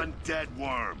 blood. One dead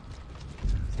worm.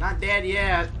 It's not dead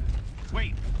yet.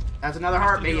 Wait. That's another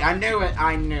heartbeat. I knew it.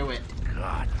 I knew it.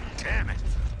 God damn it.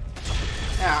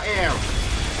 Ow, ew.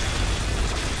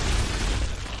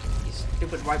 You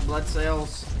stupid white blood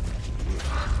cells.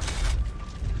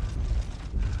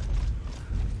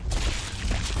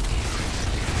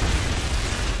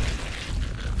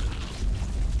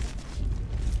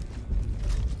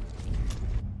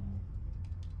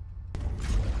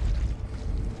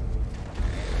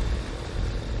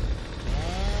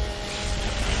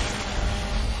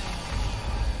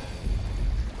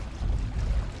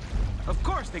 Of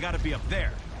course they gotta be up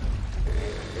there.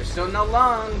 There's still no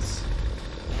lungs.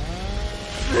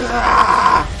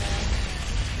 Ah!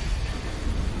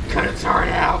 Cut its heart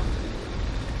out.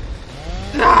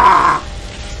 Ah!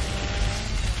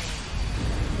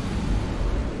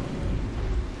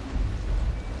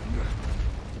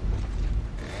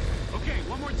 Okay,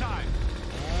 one more time.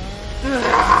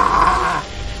 Ah!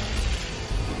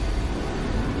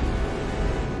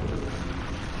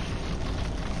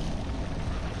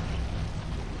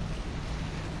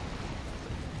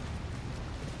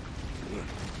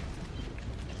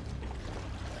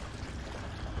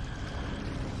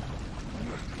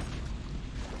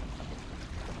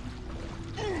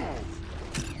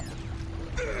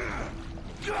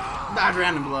 I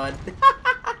drowned in blood.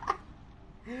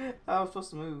 I was supposed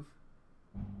to move.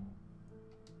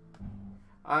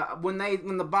 When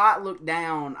the bot looked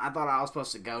down, I thought I was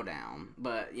supposed to go down.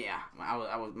 But yeah,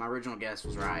 my original guess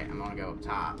was right. I'm gonna go up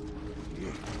top.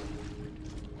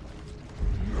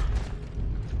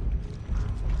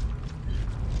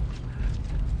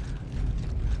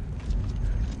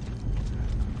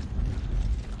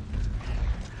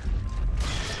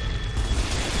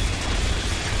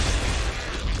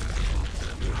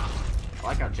 I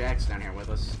like how Jack's down here with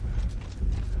us.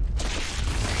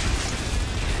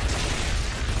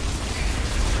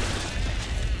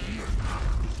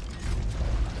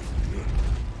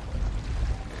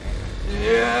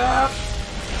 Yep.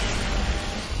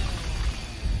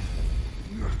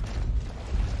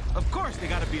 Of course they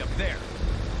gotta be up there.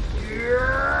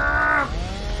 Yep.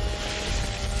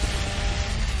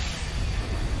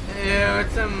 Ew,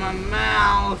 it's in my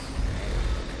mouth.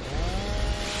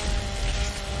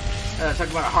 Talk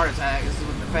about a heart attack. This is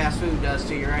what the fast food does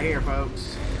to you right here,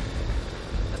 folks.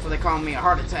 That's what they call me, a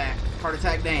heart attack. Heart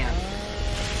attack Dan.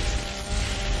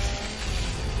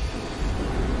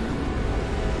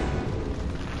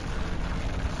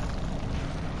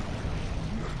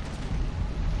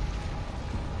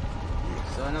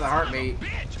 So another heartbeat.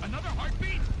 Bitch, another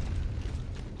heartbeat.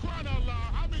 Crying out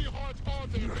loud, how many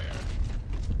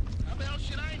How the hell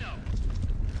should I know?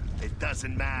 It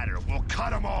doesn't matter. We'll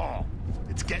cut them all.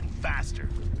 It's getting faster.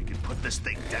 We can put this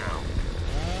thing down.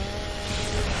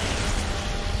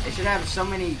 They should have so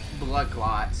many blood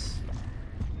clots.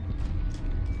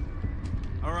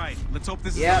 All right, let's hope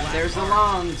this is Yep, the last there's the part.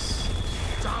 lungs.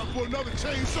 Time for another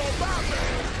chainsaw bypass.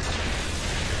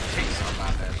 Chainsaw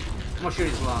bypass. I'm gonna shoot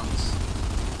his lungs.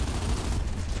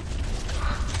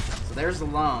 So there's the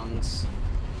lungs.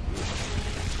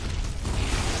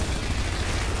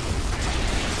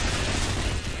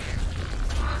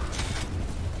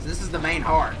 So this is the main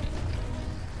heart.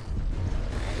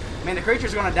 I mean, the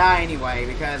creature's gonna die anyway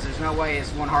because there's no way his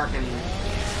one heart can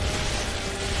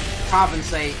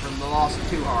compensate from the loss of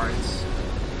 2 hearts.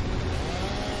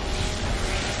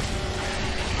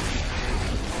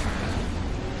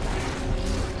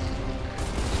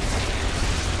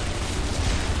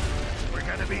 We're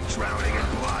gonna be drowning in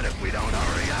blood if we don't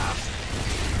hurry up.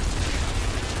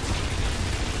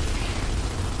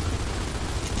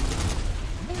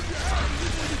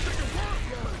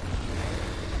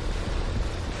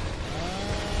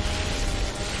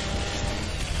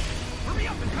 Hurry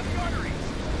up and cut the arteries.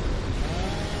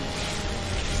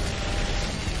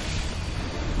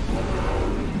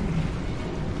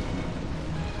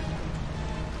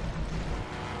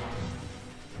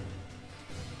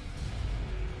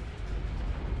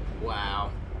 Wow.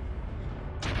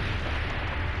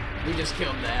 We just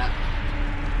killed that.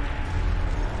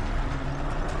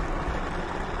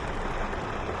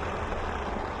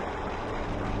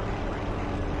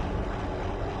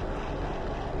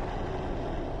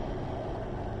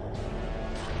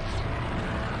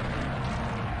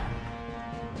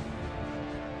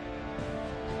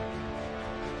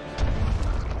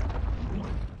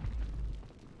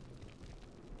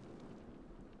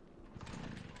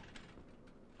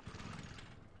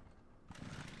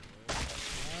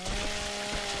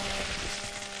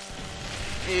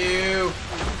 Ew.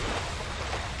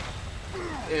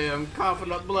 Ew, I'm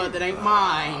coughing up blood that ain't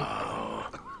mine.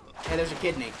 Hey, there's a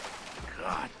kidney.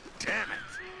 God damn it.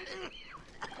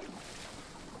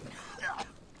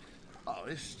 Oh,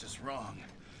 this is just wrong.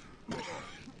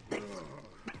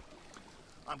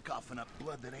 I'm coughing up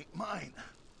blood that ain't mine.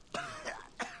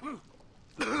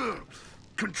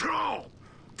 Control!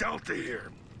 Delta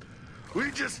here.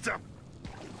 We just,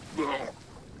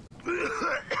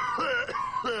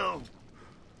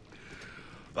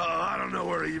 I don't know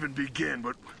where to even begin,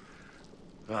 but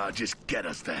just get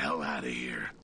us the hell out of here.